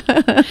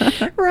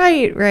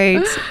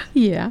 Right.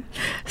 Yeah.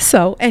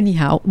 So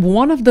anyhow,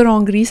 one of the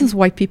wrong reasons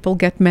why people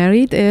get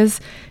married is,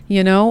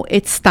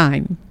 it's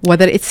time.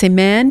 Whether it's a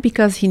man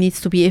because he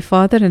needs to be a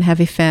father and have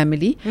a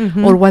family,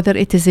 or whether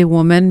it is a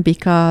woman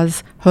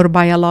because her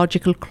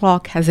biological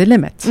clock has a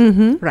limit.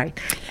 Right.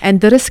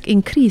 And the risk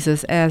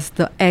increases as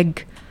the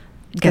egg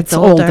gets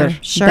older.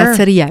 Sure. That's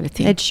a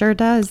reality. It sure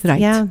does. Right.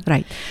 Yeah.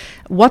 Right.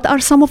 What are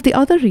some of the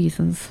other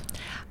reasons?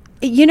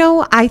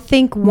 I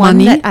think one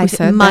Money, that we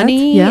said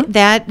money,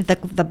 that, yeah.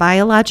 the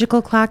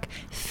biological clock,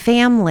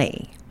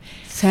 family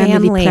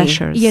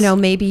pressures.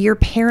 Maybe your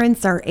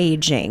parents are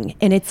aging,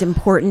 and it's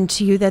important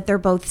to you that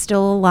they're both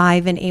still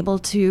alive and able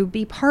to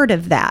be part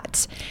of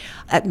that.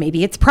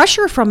 Maybe it's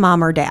pressure from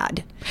mom or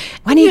dad.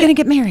 When are you going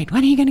to get married?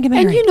 When are you going to get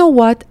married? And you know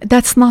what?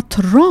 That's not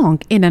wrong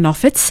in and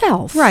of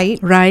itself. Right.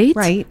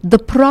 Right. The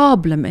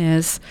problem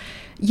is,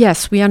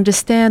 yes, we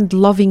understand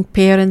loving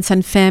parents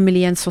and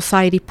family and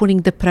society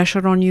putting the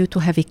pressure on you to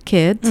have a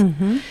kid.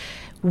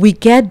 We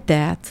get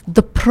that.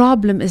 The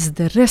problem is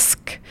the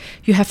risk.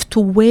 You have to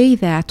weigh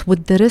that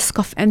with the risk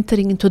of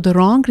entering into the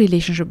wrong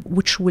relationship,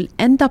 which will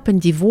end up in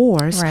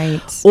divorce,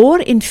 right, or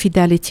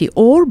infidelity,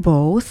 or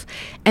both.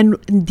 And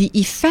the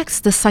effects,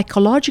 the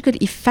psychological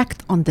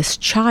effect on this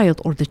child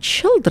or the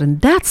children,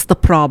 that's the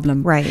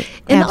problem. Right.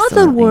 In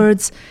other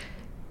words,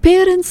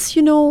 parents,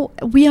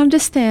 we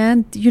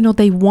understand,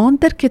 they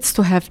want their kids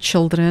to have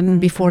children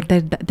before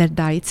they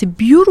die. It's a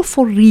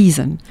beautiful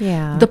reason.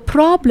 Yeah. The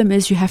problem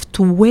is you have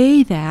to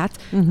weigh that.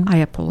 I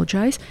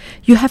apologize.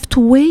 You have to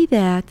weigh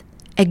that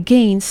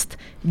against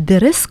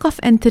the risk of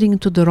entering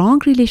into the wrong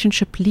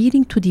relationship,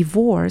 leading to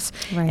divorce,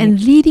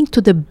 and leading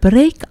to the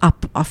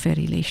breakup of a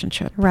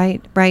relationship.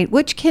 Right.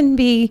 Which can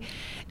be,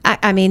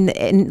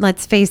 and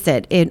let's face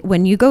it,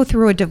 when you go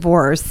through a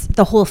divorce,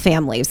 the whole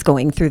family is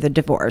going through the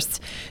divorce.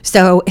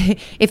 So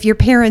if your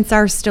parents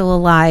are still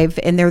alive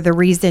and they're the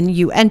reason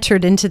you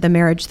entered into the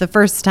marriage the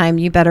first time,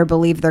 you better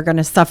believe they're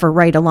going to suffer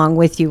right along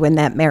with you when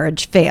that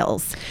marriage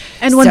fails.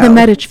 And when the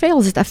marriage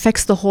fails, it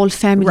affects the whole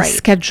family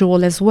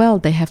schedule as well.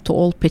 They have to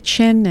all pitch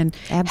in and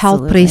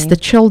help raise the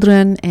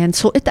children. And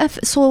so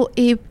so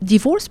a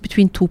divorce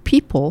between two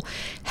people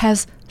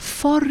has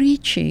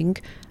far-reaching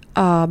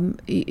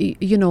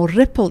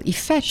ripple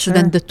effects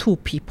than the two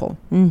people,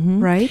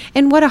 right?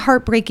 And what a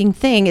heartbreaking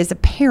thing as a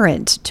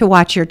parent to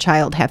watch your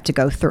child have to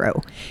go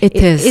through. It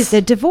is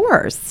a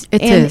divorce.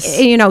 It is.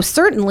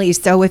 Certainly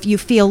so if you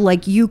feel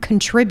like you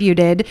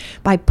contributed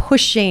by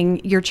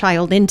pushing your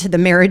child into the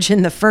marriage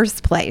in the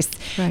first place.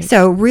 Right.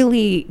 So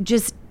really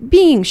just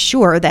being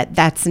sure that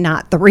that's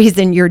not the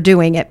reason you're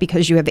doing it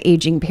because you have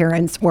aging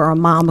parents or a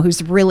mom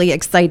who's really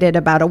excited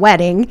about a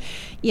wedding,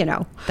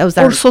 those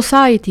are... Or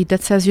society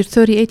that says you're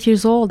 38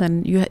 years old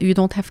and you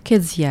don't have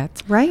kids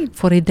yet. Right.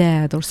 For a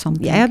dad or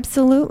something. Yeah,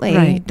 absolutely.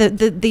 Right.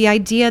 The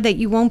idea that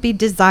you won't be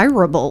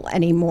desirable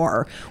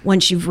anymore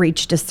once you've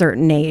reached a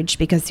certain age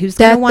because who's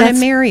going to want to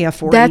marry a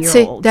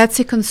 40-year-old?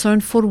 That's a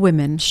concern for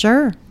women.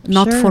 Sure.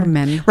 Not for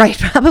men. Right.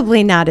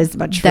 Probably not as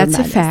much for men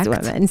a fact. as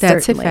women.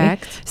 That's certainly. A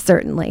fact.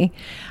 Certainly.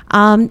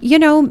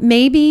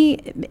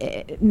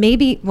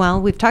 Maybe,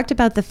 well, we've talked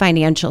about the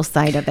financial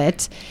side of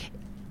it.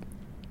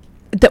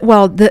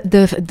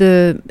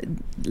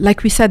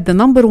 Like we said, the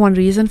number one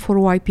reason for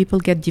why people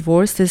get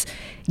divorced is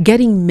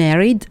getting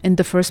married in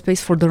the first place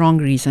for the wrong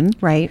reason.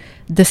 Right.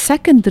 The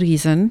second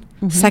reason,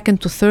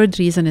 second to third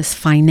reason is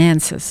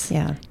finances.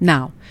 Yeah.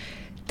 Now,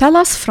 tell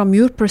us from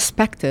your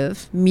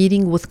perspective,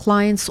 meeting with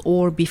clients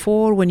or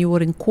before when you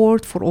were in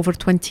court for over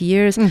 20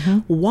 years,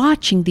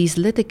 watching these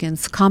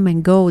litigants come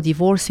and go,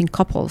 divorcing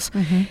couples.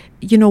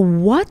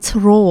 What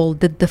role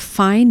did the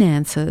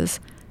finances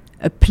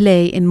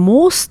play in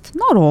most,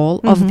 not all,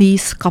 of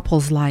these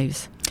couples'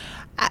 lives?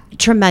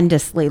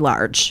 Tremendously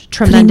large.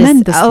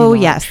 Tremendously large.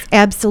 Yes,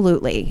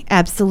 absolutely.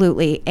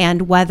 Absolutely.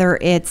 And whether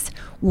it's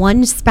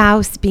one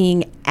spouse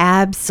being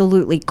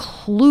absolutely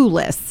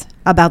clueless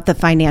about the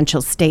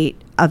financial state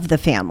of the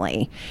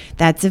family.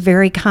 That's a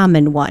very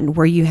common one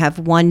where you have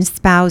one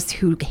spouse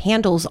who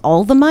handles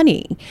all the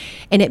money.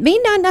 And it may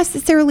not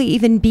necessarily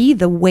even be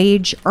the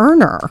wage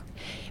earner,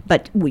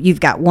 but you've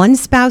got one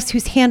spouse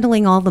who's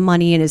handling all the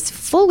money and is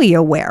fully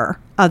aware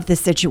of the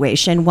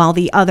situation while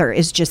the other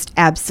is just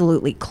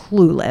absolutely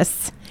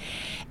clueless.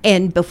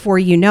 And before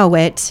you know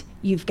it,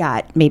 you've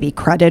got maybe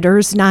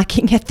creditors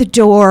knocking at the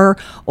door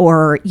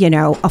or,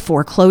 a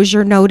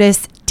foreclosure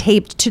notice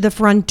taped to the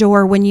front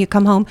door when you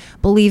come home.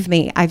 Believe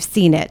me, I've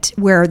seen it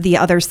where the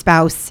other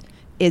spouse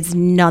is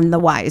none the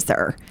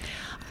wiser.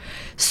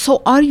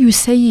 So are you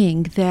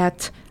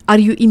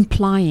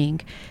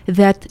implying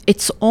that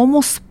it's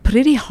almost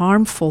pretty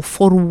harmful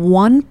for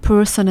one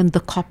person in the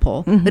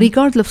couple,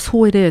 regardless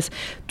who it is,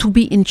 to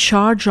be in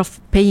charge of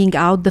paying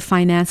out the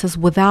finances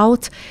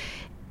without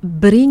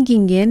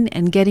bringing in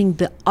and getting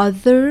the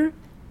other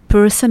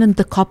person in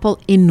the couple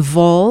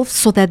involved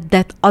so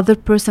that other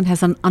person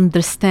has an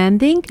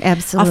understanding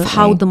Absolutely. of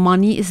how the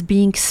money is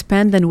being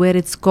spent and where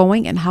it's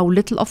going and how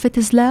little of it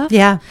is left?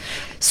 Yeah.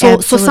 So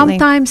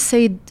sometimes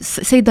say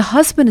the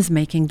husband is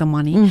making the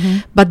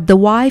money, but the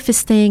wife is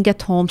staying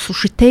at home, so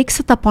she takes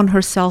it upon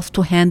herself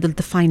to handle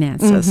the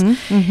finances,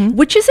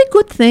 which is a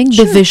good thing.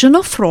 Sure. Division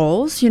of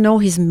roles,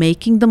 he's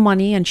making the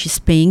money and she's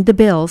paying the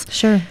bills.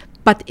 Sure.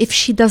 But if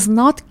she does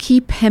not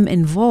keep him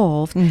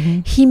involved,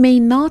 he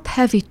may not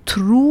have a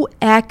true,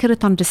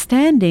 accurate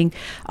understanding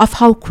of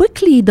how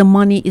quickly the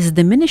money is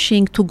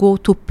diminishing to go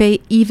to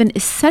pay even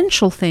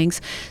essential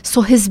things.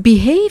 So his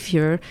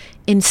behavior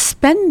in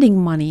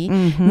spending money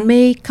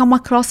may come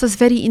across as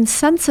very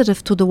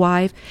insensitive to the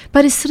wife,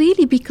 but it's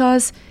really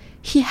because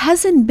he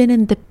hasn't been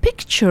in the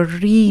picture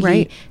really.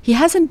 Right. He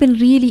hasn't been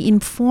really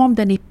informed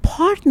and a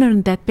partner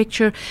in that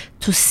picture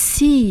to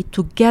see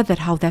together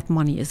how that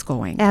money is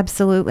going.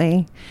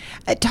 Absolutely.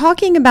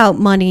 Talking about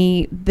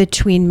money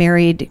between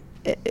married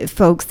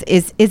folks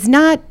is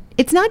not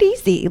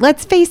easy.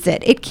 Let's face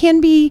it. It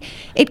can be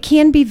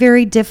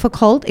very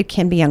difficult. It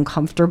can be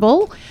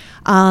uncomfortable.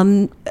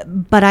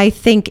 But I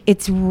think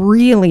it's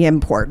really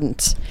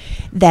important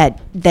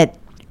that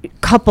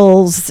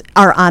couples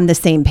are on the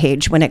same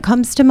page when it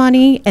comes to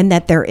money and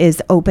that there is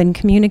open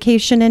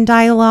communication and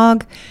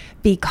dialogue,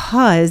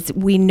 because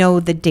we know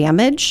the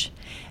damage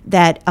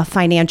that a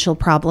financial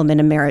problem in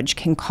a marriage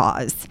can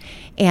cause.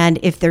 And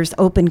if there's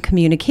open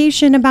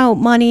communication about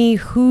money,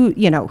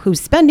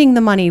 who's spending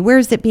the money,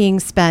 where's it being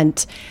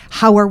spent,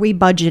 how are we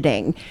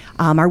budgeting,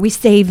 are we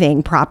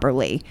saving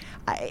properly?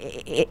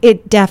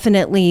 It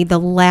definitely, the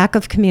lack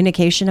of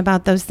communication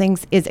about those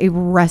things is a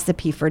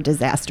recipe for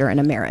disaster in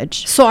a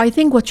marriage. So I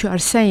think what you are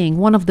saying,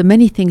 one of the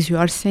many things you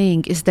are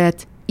saying is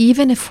that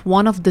even if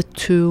one of the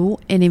two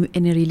in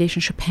a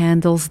relationship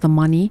handles the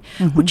money,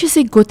 which is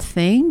a good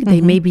thing,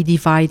 they may be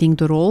dividing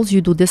the roles,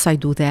 you do this, I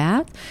do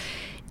that.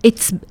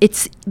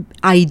 It's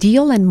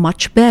ideal and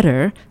much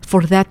better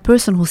for that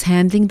person who's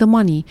handling the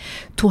money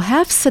to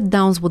have sit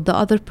downs with the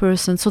other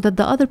person so that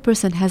the other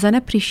person has an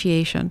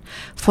appreciation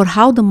for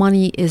how the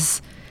money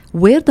is,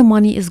 where the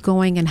money is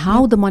going and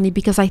how the money,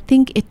 because I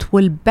think it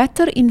will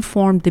better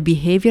inform the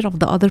behavior of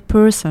the other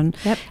person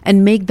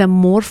and make them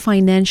more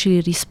financially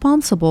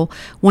responsible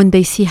when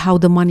they see how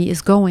the money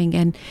is going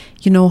and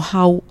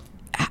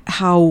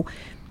how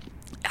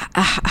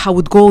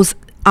it goes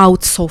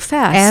out so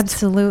fast.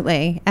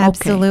 Absolutely.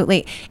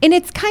 And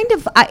it's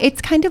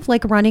kind of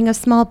like running a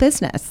small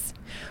business.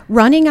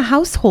 Running a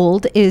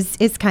household is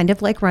kind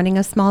of like running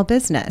a small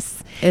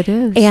business. It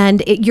is.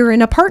 And you're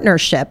in a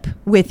partnership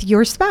with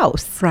your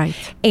spouse. Right.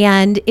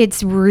 And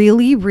it's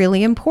really,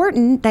 really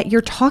important that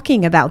you're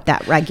talking about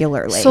that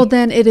regularly. So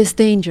then it is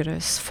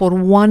dangerous for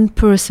one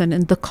person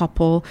in the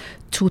couple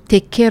to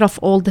take care of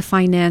all the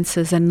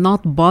finances and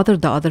not bother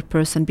the other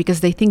person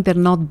because they think they're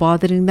not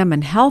bothering them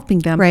and helping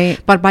them. Right.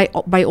 But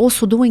by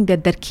also doing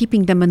that, they're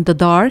keeping them in the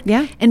dark.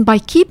 Yeah. And by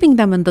keeping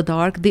them in the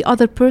dark, the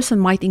other person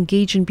might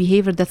engage in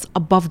behavior that's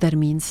above their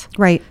means.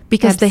 Right.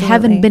 Because they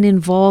haven't Absolutely. been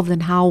involved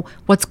in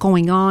what's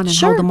going on and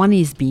how the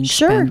money is being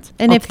spent.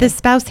 And if the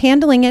spouse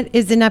handling it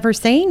isn't ever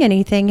saying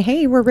anything,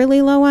 hey, we're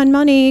really low on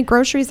money,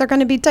 groceries are going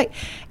to be tight.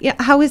 Yeah,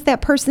 how is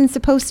that person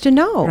supposed to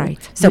know? Right.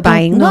 So You don't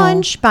buying know.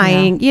 lunch,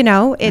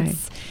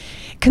 it's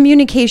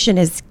communication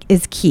is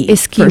key.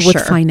 Is key for with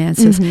sure.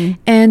 finances.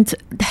 And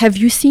have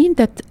you seen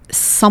that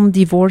some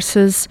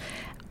divorces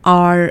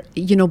are,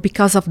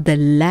 because of the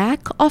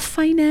lack of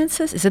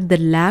finances? Is it the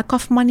lack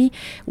of money?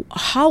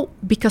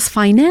 Because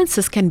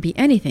finances can be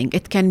anything.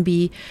 It can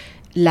be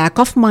lack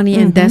of money,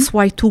 and that's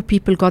why two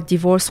people got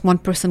divorced. One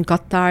person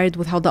got tired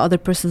with how the other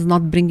person is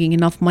not bringing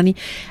enough money.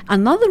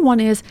 Another one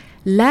is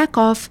lack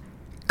of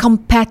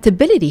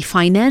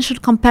financial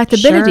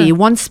compatibility. Sure.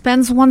 One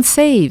spends, one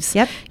saves.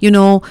 Yep.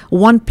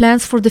 One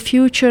plans for the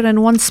future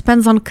and one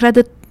spends on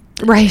credit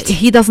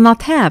he does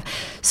not have.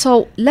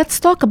 So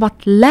let's talk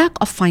about lack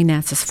of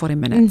finances for a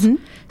minute.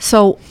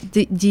 So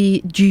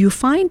do you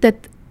find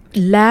that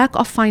lack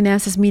of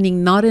finances,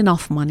 meaning not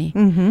enough money,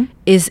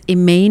 is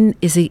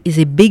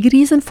a big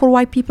reason for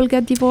why people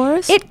get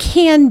divorced? It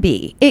can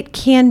be,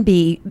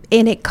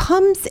 and it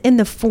comes in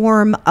the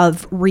form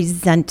of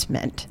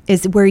resentment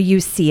is where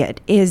you see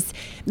it, is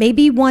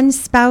maybe one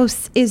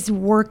spouse is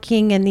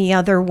working and the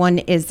other one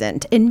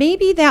isn't. And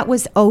maybe that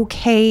was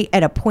okay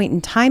at a point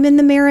in time in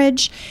the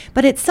marriage,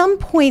 but at some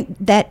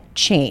point that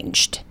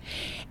changed.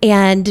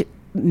 And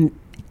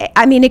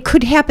I mean, it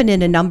could happen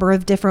in a number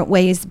of different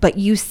ways, but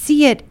you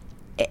see it,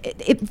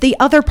 the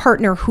other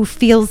partner who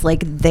feels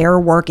like they're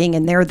working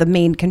and they're the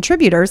main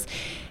contributors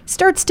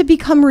starts to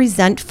become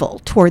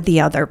resentful toward the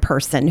other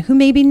person who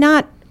maybe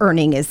not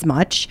earning as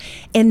much.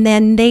 And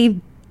then they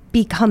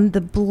become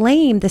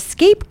the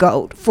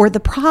scapegoat for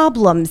the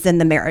problems in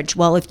the marriage.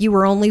 Well, if you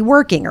were only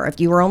working or if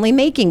you were only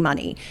making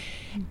money.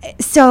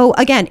 So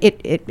again,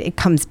 it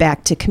comes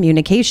back to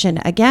communication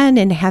again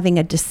and having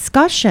a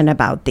discussion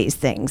about these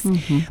things.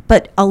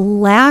 But a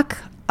lack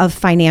of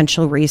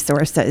financial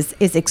resources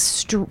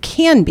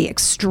can be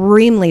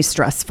extremely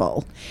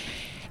stressful,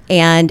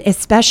 and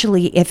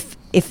especially if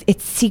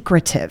it's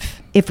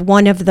secretive, if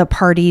one of the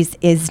parties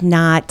is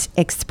not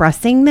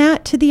expressing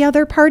that to the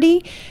other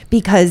party,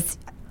 because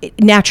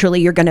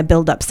naturally you're going to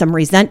build up some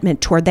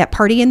resentment toward that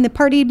party, and the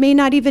party may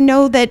not even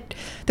know that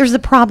there's a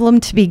problem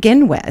to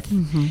begin with.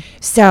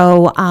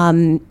 So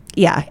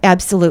yeah,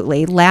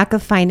 absolutely. Lack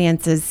of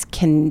finances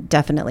can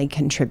definitely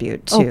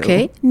contribute to.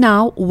 Okay.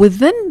 Now,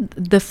 within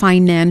the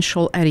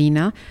financial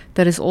arena,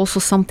 there is also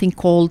something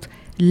called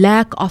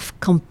lack of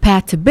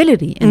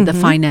compatibility in the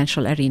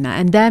financial arena.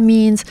 And that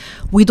means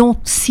we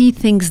don't see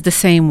things the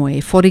same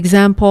way. For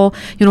example,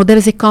 there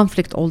is a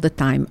conflict all the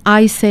time.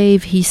 I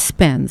save, he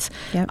spends.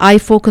 Yep. I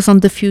focus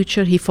on the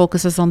future, he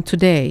focuses on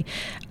today.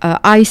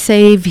 I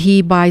save,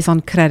 he buys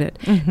on credit.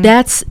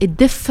 That's a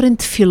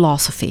different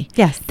philosophy.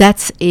 Yes.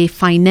 That's a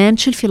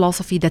financial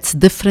philosophy that's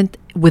different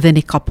within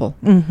a couple.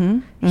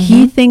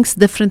 He thinks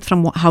different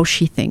from how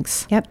she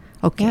thinks. Yep.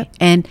 Okay. Yep.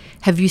 And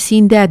have you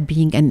seen that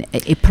being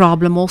a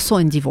problem also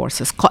in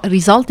divorces,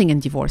 resulting in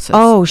divorces?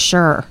 Oh,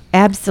 sure.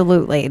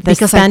 Absolutely. The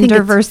Because I think spender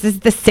it's- versus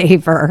the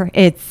saver.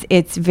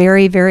 It's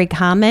very, very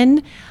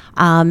common.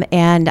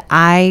 And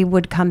I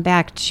would come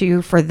back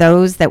to, for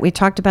those that we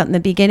talked about in the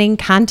beginning,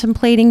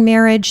 contemplating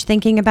marriage,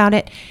 thinking about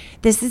it.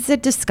 This is a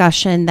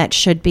discussion that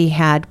should be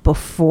had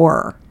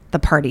before the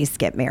parties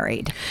get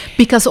married.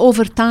 Because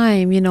over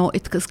time,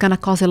 it's going to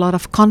cause a lot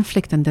of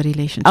conflict in the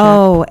relationship.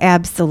 Oh,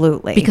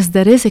 absolutely. Because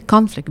there is a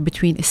conflict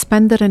between a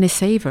spender and a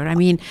saver. I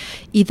mean,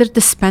 either the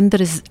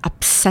spender is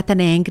upset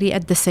and angry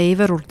at the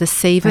saver, or the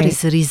saver Right.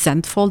 is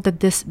resentful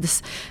that the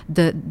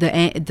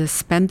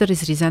spender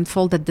is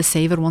resentful that the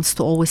saver wants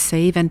to always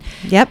save. And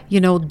Yep.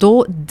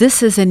 though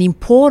this is an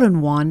important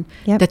one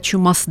Yep. that you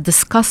must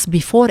discuss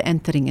before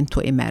entering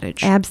into a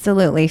marriage.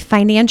 Absolutely.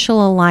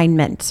 Financial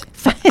alignment.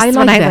 I That's like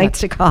what I that. like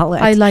to call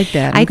it. I like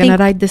that. I'm going to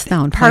write this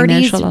down.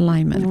 Parties Financial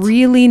alignment.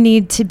 really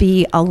need to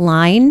be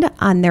aligned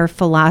on their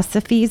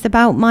philosophies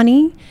about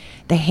money,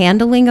 the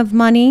handling of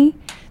money,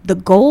 the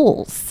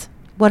goals.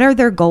 What are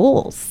their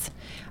goals?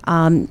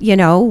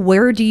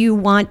 Where do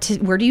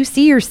you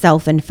see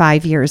yourself in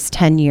 5 years,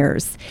 10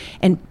 years?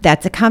 And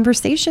that's a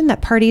conversation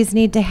that parties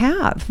need to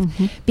have.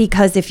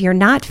 Because if you're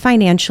not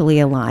financially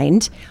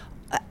aligned,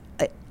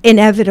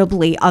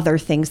 inevitably other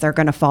things are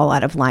going to fall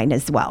out of line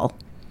as well.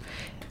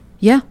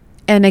 Yeah.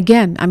 And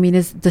again, I mean,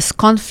 it's this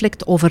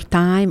conflict over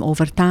time,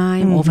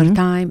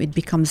 it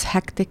becomes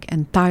hectic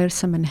and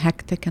tiresome and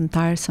hectic and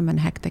tiresome and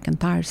hectic and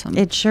tiresome.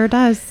 It sure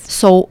does.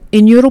 So,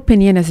 in your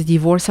opinion, as a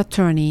divorce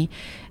attorney,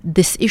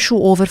 this issue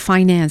over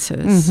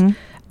finances,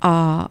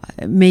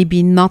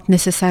 maybe not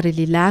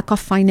necessarily lack of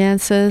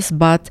finances,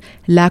 but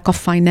lack of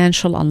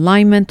financial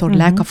alignment or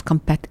lack of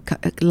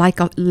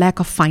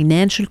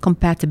financial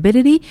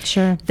compatibility.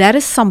 Sure. That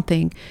is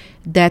something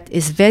that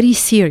is very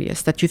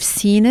serious, that you've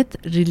seen it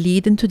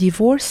lead into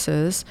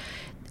divorces,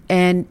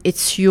 and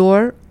it's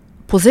your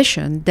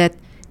position that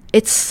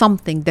it's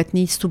something that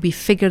needs to be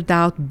figured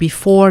out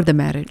before the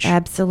marriage.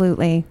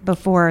 Absolutely.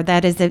 Before.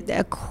 That is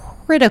a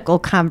critical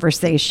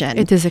conversation.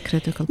 It is a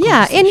critical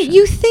Yeah, conversation. and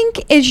you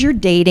think as you're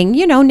dating,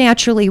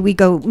 naturally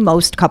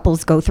most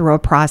couples go through a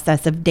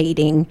process of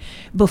dating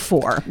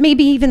before,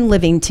 maybe even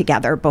living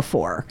together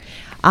before.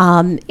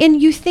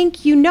 And you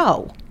think you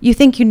know,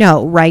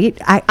 right?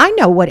 I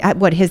know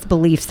what his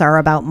beliefs are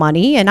about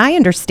money, and I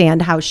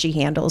understand how she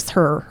handles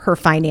her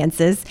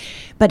finances.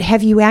 But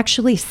have you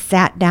actually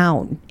sat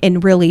down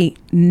and really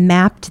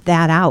mapped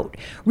that out,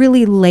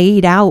 really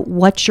laid out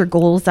what your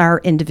goals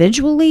are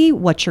individually,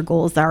 what your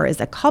goals are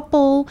as a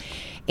couple,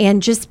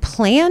 and just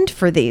planned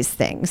for these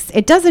things?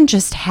 It doesn't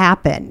just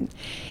happen.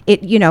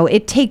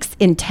 It takes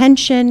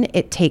intention,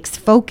 it takes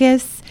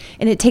focus,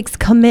 and it takes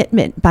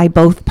commitment by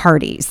both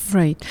parties.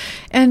 Right.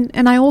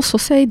 And I also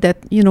say that,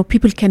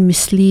 people can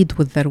mislead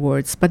with their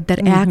words, but their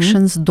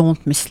actions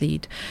don't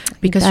mislead.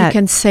 Because you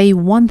can say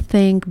one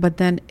thing, but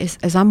then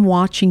as I'm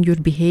watching your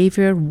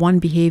behavior, one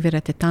behavior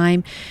at a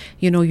time,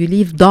 you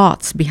leave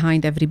dots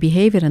behind every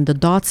behavior, and the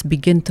dots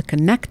begin to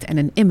connect and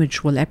an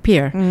image will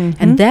appear.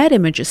 And that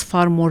image is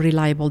far more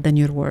reliable than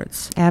your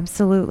words.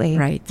 Absolutely.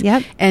 Right.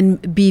 Yep.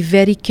 And be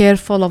very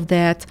careful of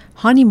that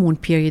honeymoon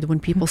period when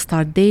people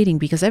start dating,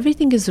 because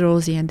everything is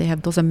rosy and they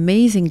have those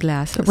amazing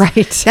glasses.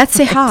 Right. That's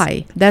a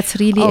high. That's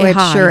really a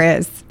high. It sure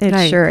is.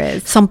 It sure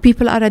is. Some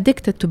people are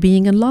addicted to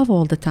being in love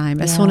all the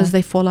time. As soon as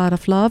they fall out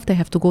of love, they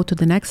have to go to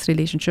the next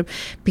relationship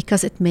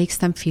because it makes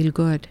them feel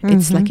good.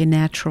 It's like a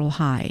natural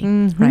high,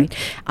 right?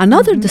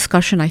 Another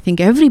discussion I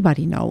think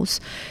everybody knows,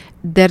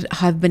 there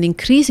have been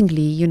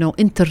increasingly,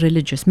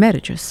 interreligious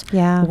marriages,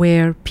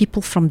 where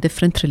people from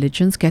different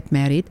religions get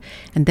married,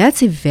 and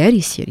that's a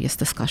very serious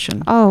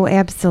discussion. Oh,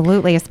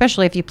 absolutely,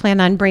 especially if you plan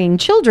on bringing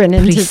children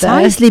into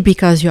Precisely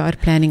because you are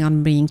planning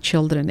on bringing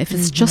children. If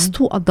it's just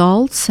two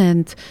adults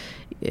and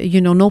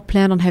no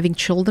plan on having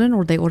children,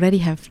 or they already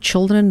have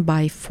children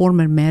by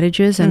former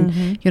marriages,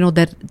 and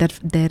their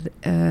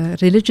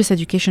religious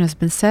education has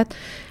been set,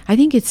 I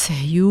think it's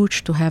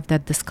huge to have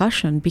that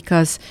discussion,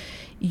 because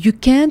you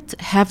can't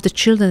have the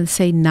children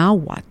say, now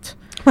what?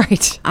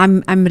 Right.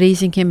 I'm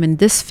raising him in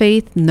this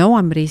faith. No,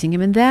 I'm raising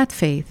him in that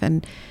faith.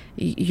 And,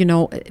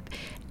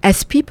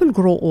 as people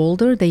grow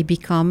older, they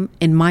become,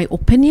 in my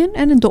opinion,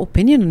 and in the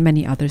opinion of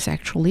many others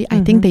actually,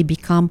 I think they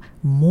become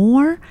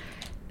more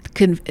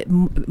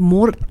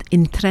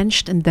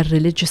entrenched in their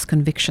religious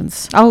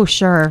convictions. Oh,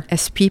 sure.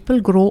 As people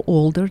grow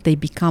older, they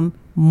become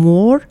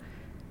more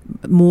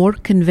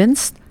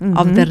convinced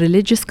of their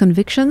religious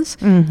convictions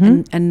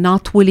and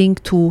not willing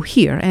to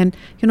hear. And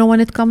when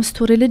it comes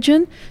to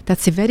religion,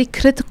 that's a very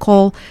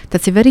critical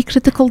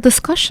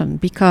discussion,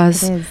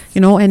 because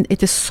and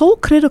it is so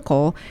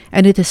critical,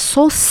 and it is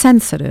so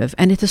sensitive,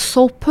 and it is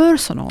so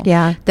personal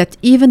that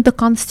even the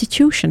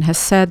Constitution has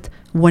said,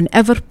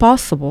 whenever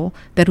possible,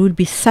 there will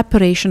be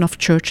separation of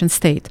church and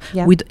state.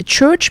 With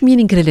church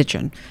meaning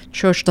religion.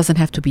 Church doesn't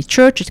have to be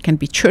church. It can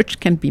be church,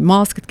 it can be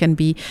mosque, it can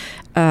be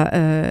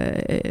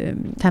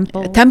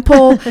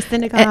temple,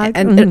 synagogue.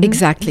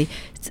 Exactly.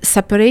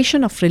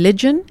 Separation of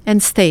religion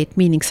and state,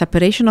 meaning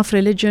separation of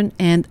religion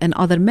and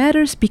other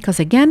matters, because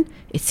again,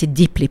 it's a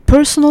deeply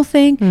personal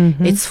thing.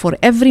 It's for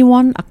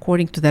everyone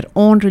according to their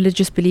own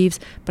religious beliefs.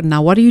 But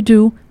now what do you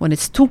do when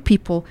it's two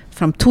people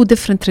from two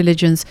different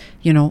religions,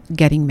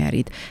 getting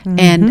married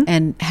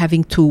and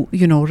having to,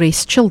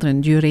 raise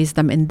children? Do you raise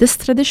them in this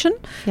tradition,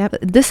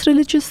 this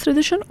religious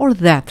tradition, or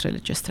that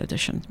religious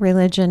tradition?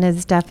 Religion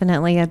is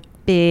definitely a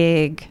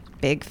big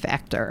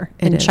factor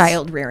in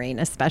child rearing,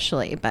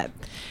 especially, but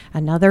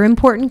another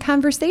important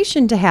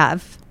conversation to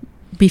have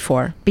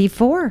before.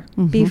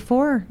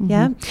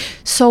 Yeah.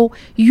 So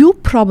you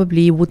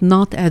probably would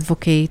not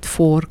advocate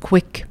for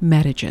quick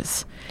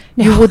marriages.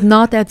 No. You would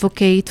not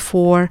advocate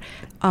for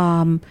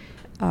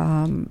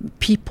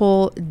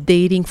people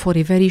dating for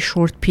a very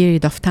short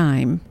period of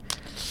time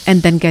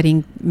and then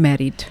getting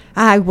married.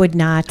 I would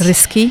not.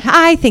 Risky?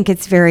 I think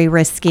it's very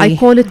risky. I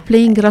call it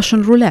playing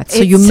Russian roulette.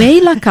 So you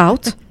may luck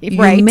out.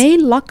 Right. You may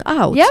luck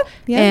out. Yep.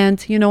 And,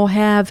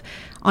 have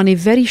on a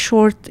very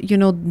short,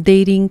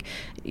 dating,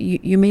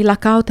 you may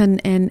luck out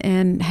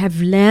and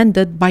have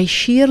landed by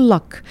sheer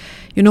luck.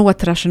 You know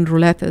what Russian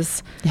roulette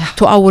is? Yeah.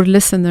 To our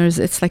listeners,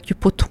 it's like you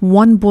put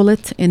one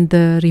bullet in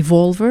the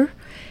revolver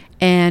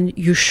and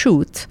you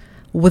shoot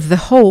with the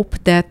hope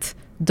that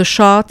the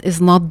shot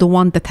is not the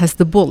one that has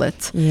the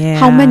bullet. Yeah.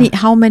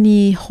 How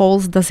many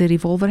holes does a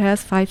revolver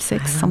has? 5,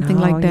 6, something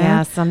like that.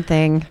 Yeah,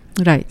 something.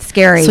 Right.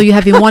 Scary. So you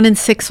have a 1 in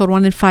 6 or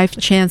 1 in 5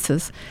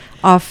 chances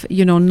of,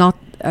 not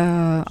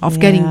of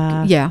getting,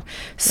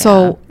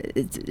 So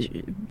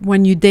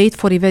when you date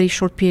for a very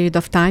short period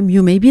of time,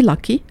 you may be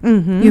lucky.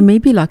 Mm-hmm. You may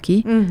be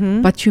lucky,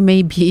 but you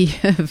may be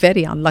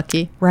very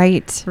unlucky.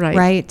 Right.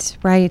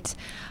 Right.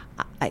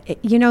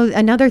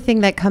 Another thing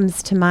that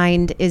comes to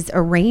mind is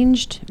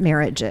arranged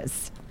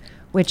marriages,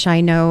 which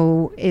I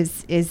know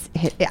is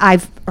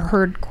I've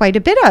heard quite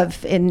a bit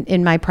of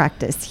in my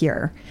practice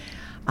here.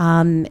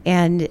 And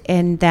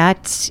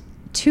that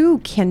too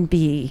can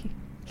be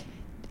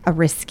a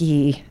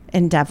risky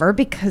endeavor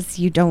because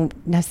you don't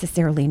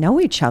necessarily know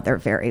each other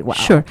very well.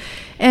 Sure.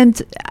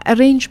 And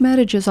arranged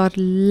marriages are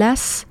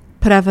less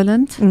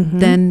prevalent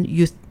than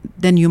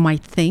you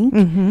might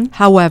think.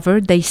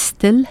 However, they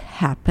still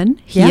happen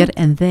here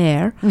and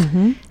there.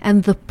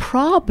 And the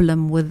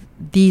problem with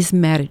these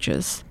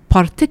marriages,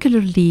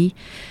 particularly,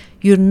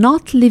 you're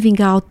not living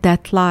out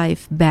that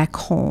life back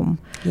home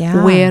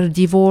where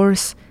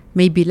divorce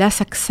may be less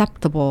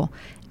acceptable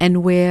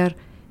and where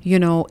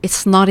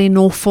it's not a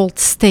no-fault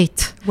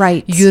state.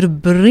 Right. You're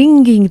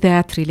bringing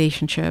that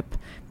relationship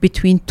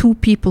between two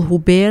people who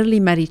barely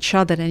met each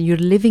other, and you're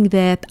living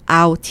that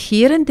out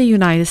here in the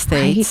United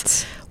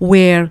States,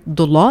 where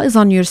the law is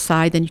on your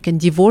side and you can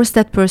divorce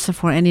that person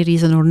for any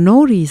reason or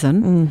no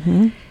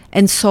reason.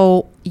 And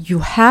so you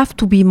have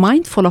to be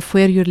mindful of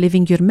where you're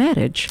living your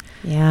marriage.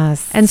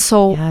 Yes. And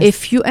so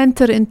if you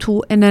enter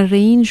into an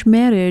arranged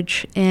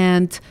marriage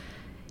and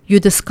you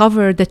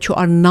discover that you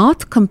are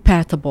not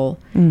compatible,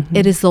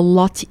 it is a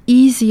lot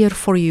easier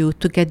for you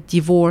to get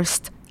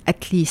divorced,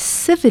 at least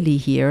civilly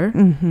here,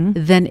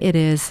 than it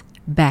is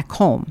back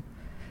home.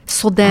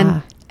 So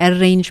then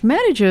arranged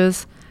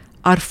marriages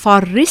are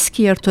far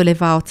riskier to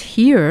live out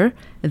here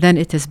than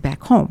it is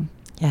back home.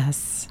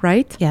 Yes.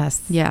 Right?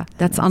 Yes. Yeah,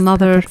 that's makes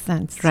another perfect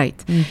sense.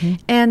 Right.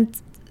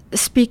 And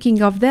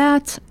speaking of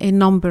that, a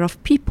number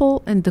of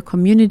people in the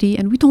community,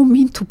 and we don't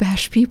mean to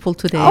bash people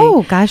today.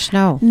 Oh, gosh,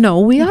 no. No,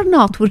 we are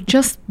not. We're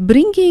just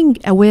bringing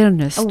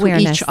awareness to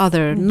each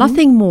other,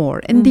 nothing more.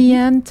 In the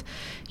end,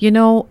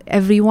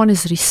 everyone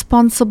is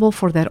responsible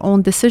for their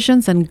own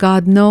decisions, and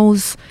God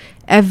knows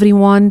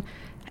everyone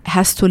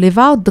has to live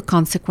out the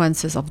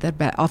consequences of their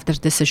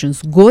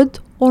decisions, good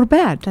or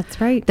bad.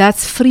 That's right.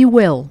 That's free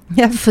will.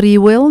 Yeah. Free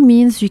will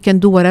means you can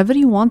do whatever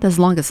you want as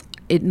long as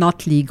it's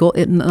not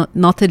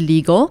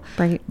illegal.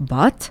 Right.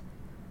 But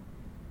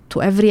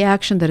to every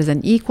action, there is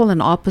an equal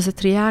and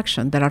opposite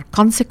reaction. There are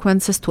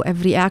consequences to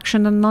every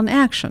action and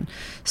non-action.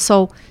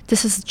 So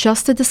this is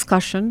just a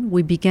discussion.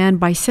 We began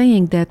by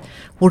saying that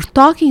we're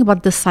talking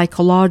about the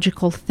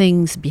psychological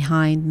things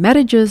behind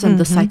marriages and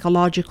the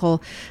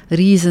psychological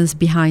reasons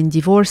behind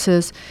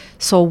divorces.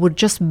 So we're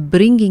just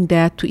bringing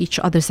that to each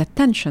other's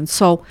attention.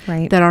 So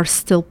there are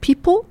still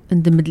people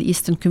in the Middle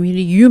Eastern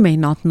community, you may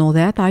not know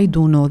that, I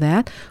do know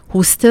that,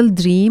 who still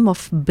dream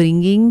of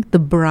bringing the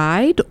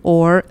bride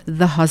or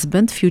the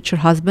husband, future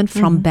husband,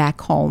 from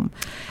back home.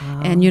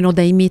 And,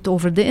 they meet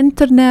over the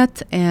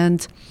internet,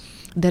 and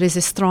there is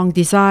a strong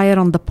desire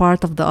on the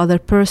part of the other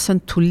person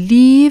to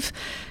leave,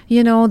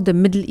 the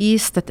Middle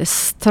East that is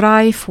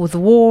strife with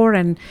war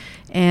and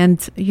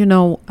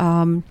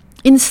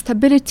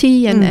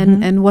instability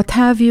and what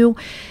have you.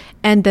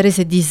 And there is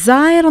a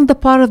desire on the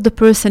part of the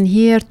person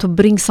here to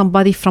bring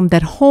somebody from their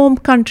home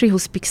country who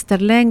speaks their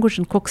language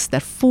and cooks their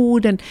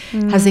food and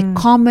has a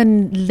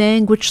common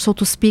language, so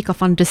to speak,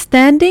 of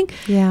understanding.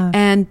 Yeah.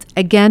 And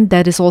again,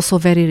 that is also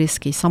very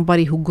risky.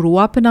 Somebody who grew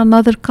up in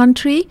another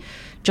country,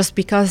 just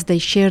because they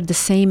share the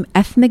same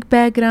ethnic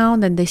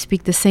background and they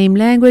speak the same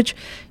language,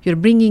 you're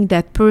bringing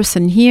that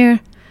person here.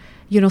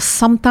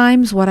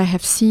 Sometimes what I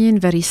have seen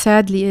very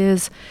sadly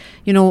is,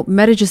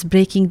 marriages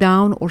breaking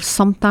down, or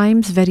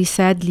sometimes very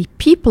sadly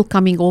people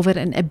coming over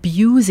and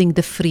abusing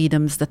the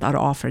freedoms that are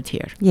offered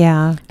here.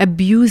 Yeah.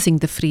 Abusing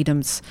the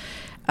freedoms.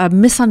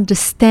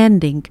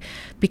 Misunderstanding,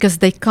 because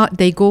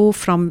they go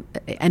from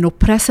an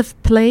oppressive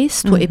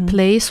place to a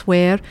place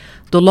where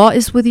the law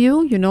is with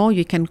you.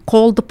 You can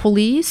call the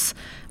police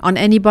on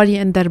anybody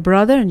and their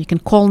brother, and you can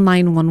call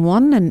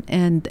 911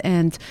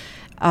 and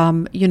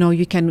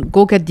you can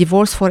go get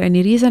divorced for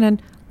any reason.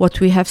 And what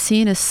we have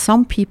seen is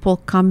some people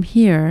come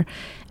here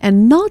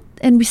and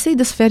we say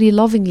this very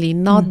lovingly,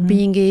 not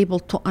being able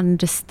to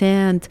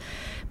understand,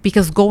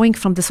 because going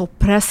from this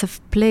oppressive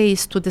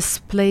place to this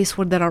place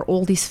where there are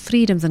all these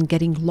freedoms and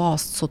getting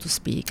lost, so to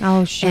speak.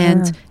 Oh, sure.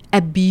 And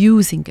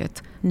abusing it,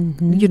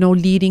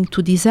 leading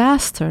to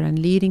disaster and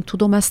leading to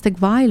domestic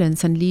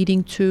violence and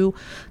leading to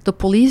the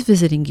police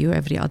visiting you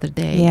every other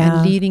day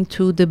and leading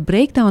to the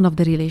breakdown of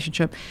the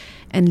relationship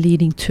and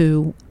leading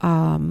to,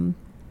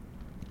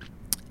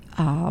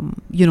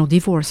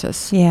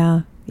 divorces.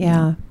 Yeah.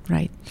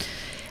 Right.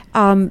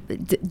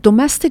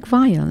 Domestic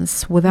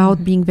violence,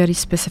 without being very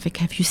specific,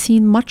 have you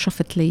seen much of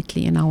it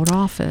lately in our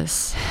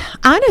office?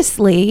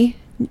 Honestly,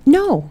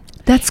 no.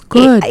 That's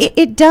good.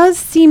 It does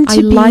seem to I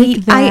be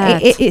like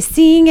that.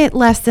 seeing it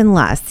less and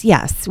less,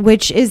 yes,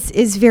 which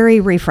is very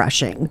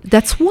refreshing.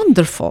 That's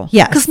wonderful.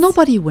 Yes. Because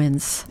nobody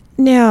wins.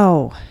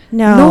 No.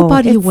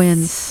 Nobody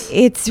wins.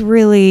 It's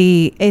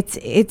really it's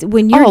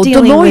when you're The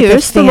dealing lawyers,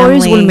 with a the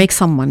lawyers will family- make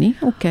some money,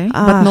 okay,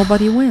 but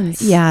nobody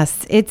wins.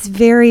 Yes, it's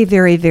very,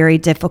 very, very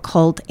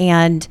difficult.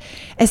 And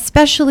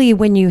especially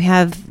when you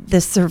have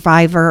the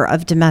survivor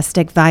of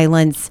domestic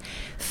violence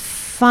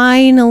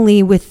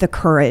finally with the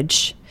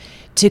courage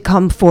to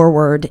come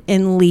forward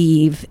and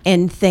leave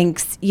and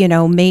thinks,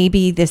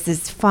 maybe this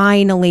is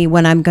finally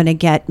when I'm going to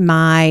get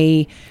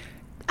my,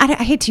 I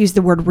hate to use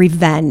the word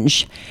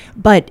revenge,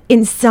 but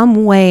in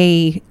some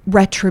way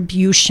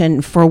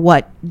retribution for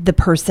what the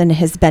person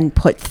has been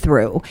put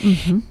through,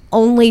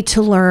 only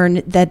to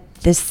learn that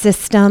the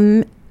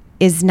system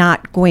is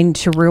not going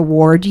to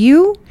reward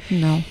you.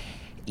 No.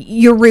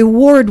 Your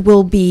reward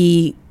will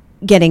be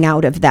getting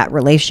out of that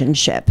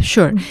relationship.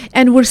 Sure.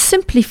 And we're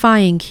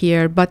simplifying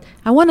here, but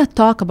I want to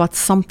talk about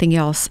something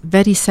else.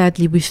 Very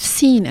sadly, we've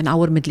seen in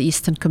our Middle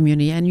Eastern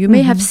community, and you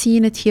may have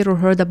seen it here or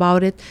heard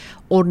about it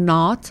or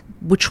not,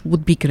 which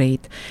would be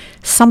great.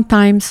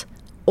 Sometimes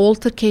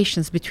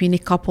altercations between a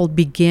couple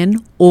begin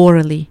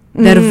orally.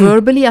 They're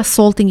verbally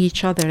assaulting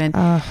each other. And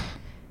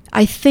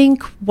I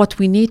think what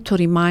we need to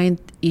remind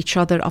each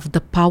other of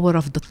the power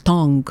of the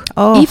tongue.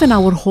 Even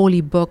our holy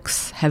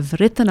books have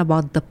written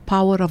about the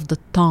power of the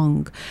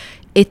tongue.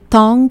 A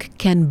tongue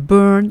can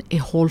burn a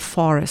whole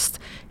forest.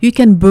 You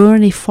can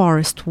burn a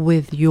forest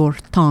with your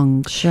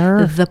tongue.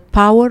 Sure. The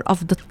power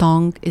of the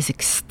tongue is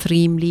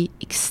extremely,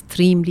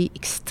 extremely,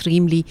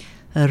 extremely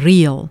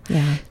real.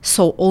 Yeah.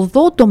 So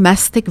although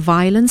domestic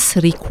violence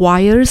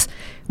requires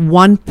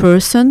one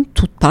person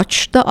to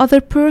touch the other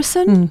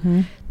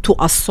person, to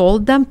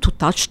assault them, to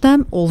touch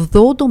them,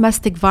 although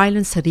domestic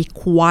violence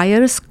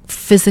requires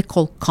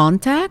physical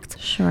contact,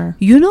 Sure.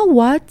 you know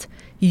what?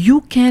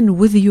 You can,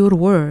 with your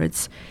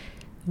words,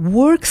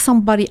 work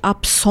somebody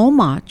up so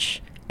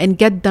much and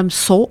get them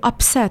so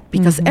upset,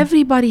 because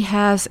everybody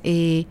has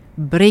a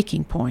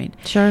breaking point.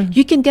 Sure.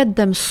 You can get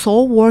them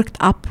so worked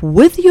up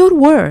with your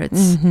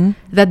words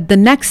that the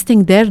next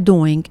thing they're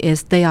doing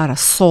is they are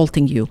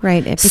assaulting you.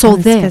 Right. It So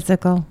becomes there,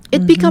 physical.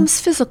 it becomes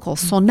physical.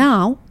 So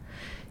now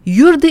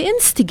you're the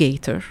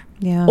instigator,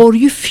 Yeah. or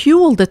you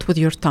fueled it with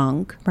your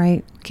tongue.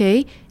 Right.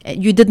 Okay,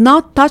 you did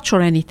not touch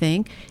or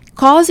anything,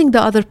 causing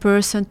the other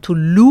person to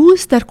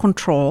lose their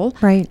control,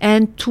 Right.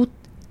 and to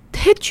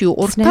hit you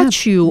or Snap.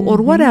 touch you or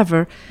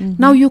whatever.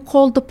 Now you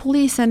call the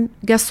police, and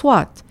guess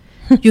what?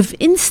 You've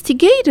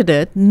instigated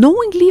it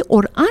knowingly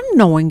or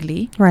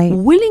unknowingly, Right.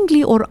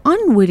 willingly or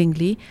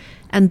unwillingly,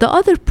 and the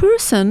other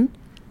person,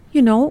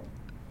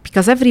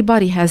 because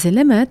everybody has a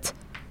limit,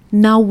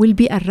 now will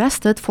be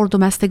arrested for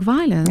domestic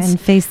violence. And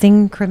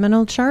facing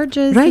criminal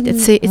charges. Right, and-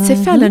 it's a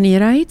felony,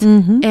 right?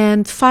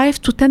 And $5,000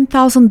 to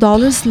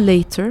 $10,000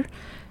 later,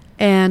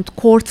 and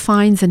court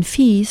fines and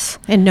fees,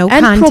 And no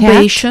and contact.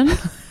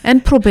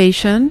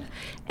 probation,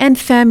 and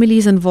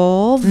families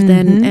involved,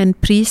 and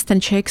priests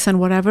and sheikhs and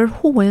whatever.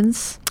 Who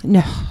wins?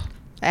 No,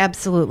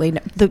 absolutely.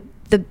 No.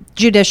 The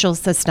judicial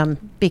system,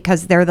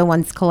 because they're the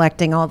ones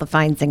collecting all the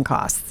fines and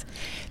costs.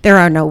 There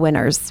are no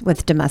winners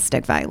with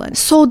domestic violence.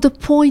 So the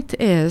point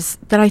is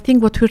that I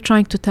think what we're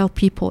trying to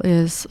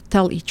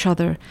tell each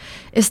other,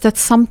 is that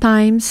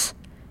sometimes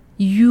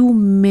you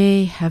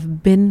may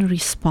have been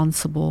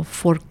responsible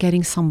for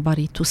getting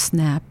somebody to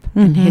snap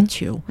and hit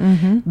you.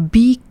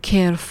 Be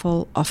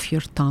careful of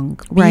your tongue.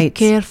 Be Right.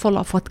 careful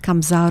of what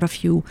comes out of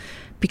you,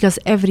 because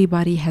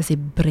everybody has a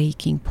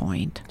breaking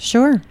point.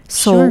 Sure.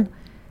 So sure.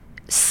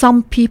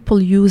 some people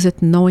use it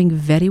knowing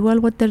very well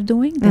what they're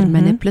doing. They're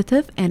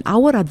manipulative. And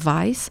our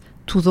advice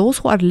to those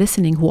who are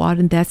listening, who are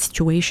in that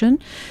situation,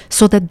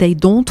 so that they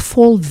don't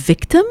fall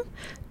victim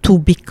to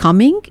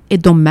becoming a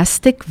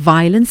domestic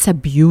violence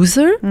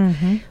abuser,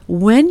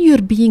 when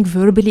you're being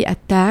verbally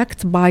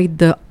attacked by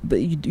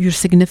your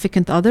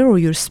significant other or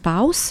your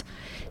spouse,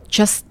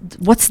 just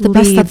what's the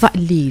best Leave. advice?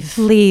 Leave.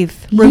 Leave.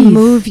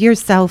 Remove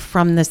yourself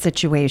from the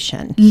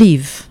situation.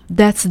 Leave.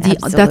 That's the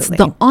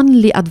Absolutely.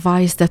 only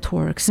advice that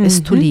works, is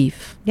to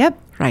leave. Yep.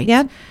 Right.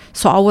 Yep.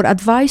 So our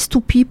advice to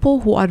people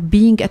who are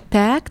being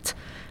attacked,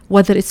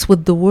 whether it's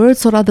with the words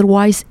or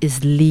otherwise,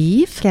 is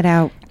leave. Get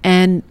out.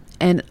 And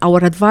our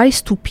advice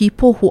to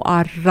people who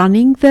are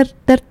running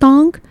their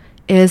tongue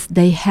is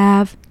they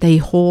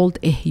hold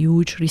a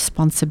huge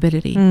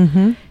responsibility.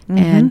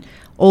 And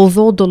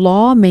although the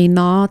law may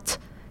not,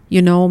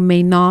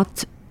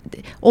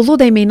 although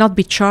they may not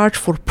be charged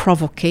for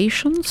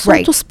provocation, so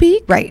Right. to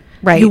speak. Right.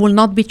 Right. You will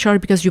not be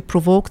charged because you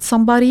provoked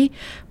somebody.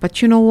 But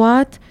you know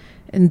what?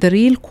 In the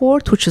real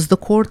court, which is the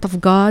court of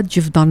God,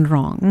 you've done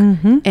wrong.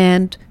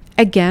 And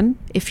again,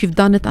 if you've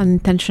done it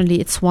unintentionally,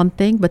 it's one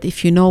thing. But if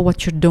you know what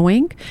you're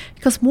doing,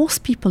 because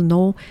most people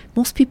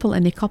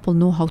in a couple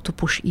know how to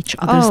push each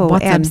other's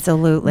button.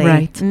 Absolutely.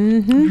 Right.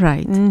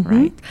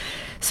 Right.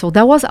 So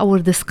that was our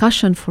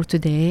discussion for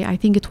today. I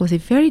think it was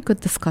a very good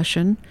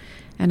discussion.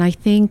 And I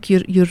think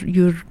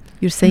you're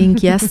You're saying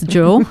yes,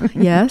 Joe.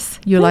 Yes,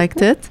 you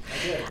liked it.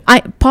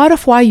 Part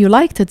of why you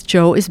liked it,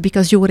 Joe, is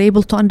because you were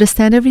able to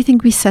understand everything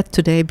we said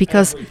today,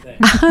 because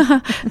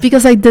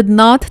I did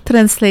not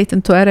translate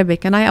into Arabic.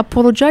 And I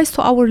apologize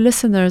to our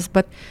listeners,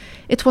 but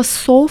it was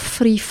so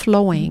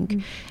free-flowing.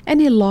 And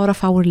a lot of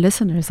our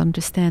listeners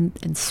understand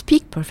and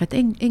speak perfect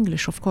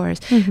English, of course.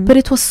 But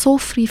it was so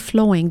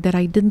free-flowing that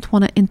I didn't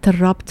want to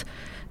interrupt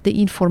the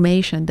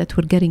information that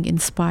we're getting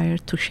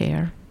inspired to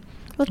share.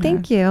 Well,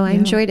 thank you. I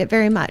enjoyed it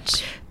very much.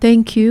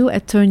 Thank you,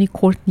 Attorney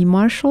Courtney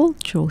Marshall.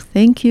 Joe,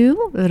 thank you.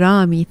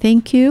 Rami,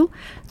 thank you.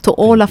 To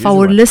all of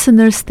our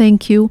listeners,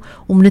 thank you.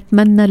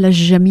 ومنتمنى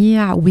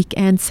للجميع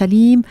ويك-اند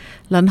سليم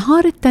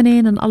لنهار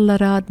التنين إن الله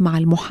راد مع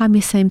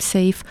المحامي سام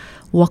سيف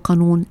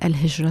وقانون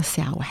الهجرة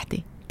الساعة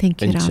 1.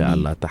 Thank you, إن شاء رامي.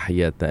 الله.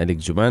 تحياتنا لك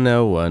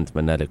جمانة،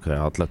 ونتمنى لك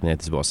عطلة نهاية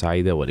أسبوع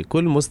سعيدة،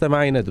 ولكل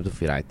مستمعينا دمتم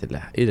في رعاية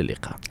الله. إلى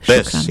اللقاء.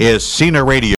 This is Senior Radio.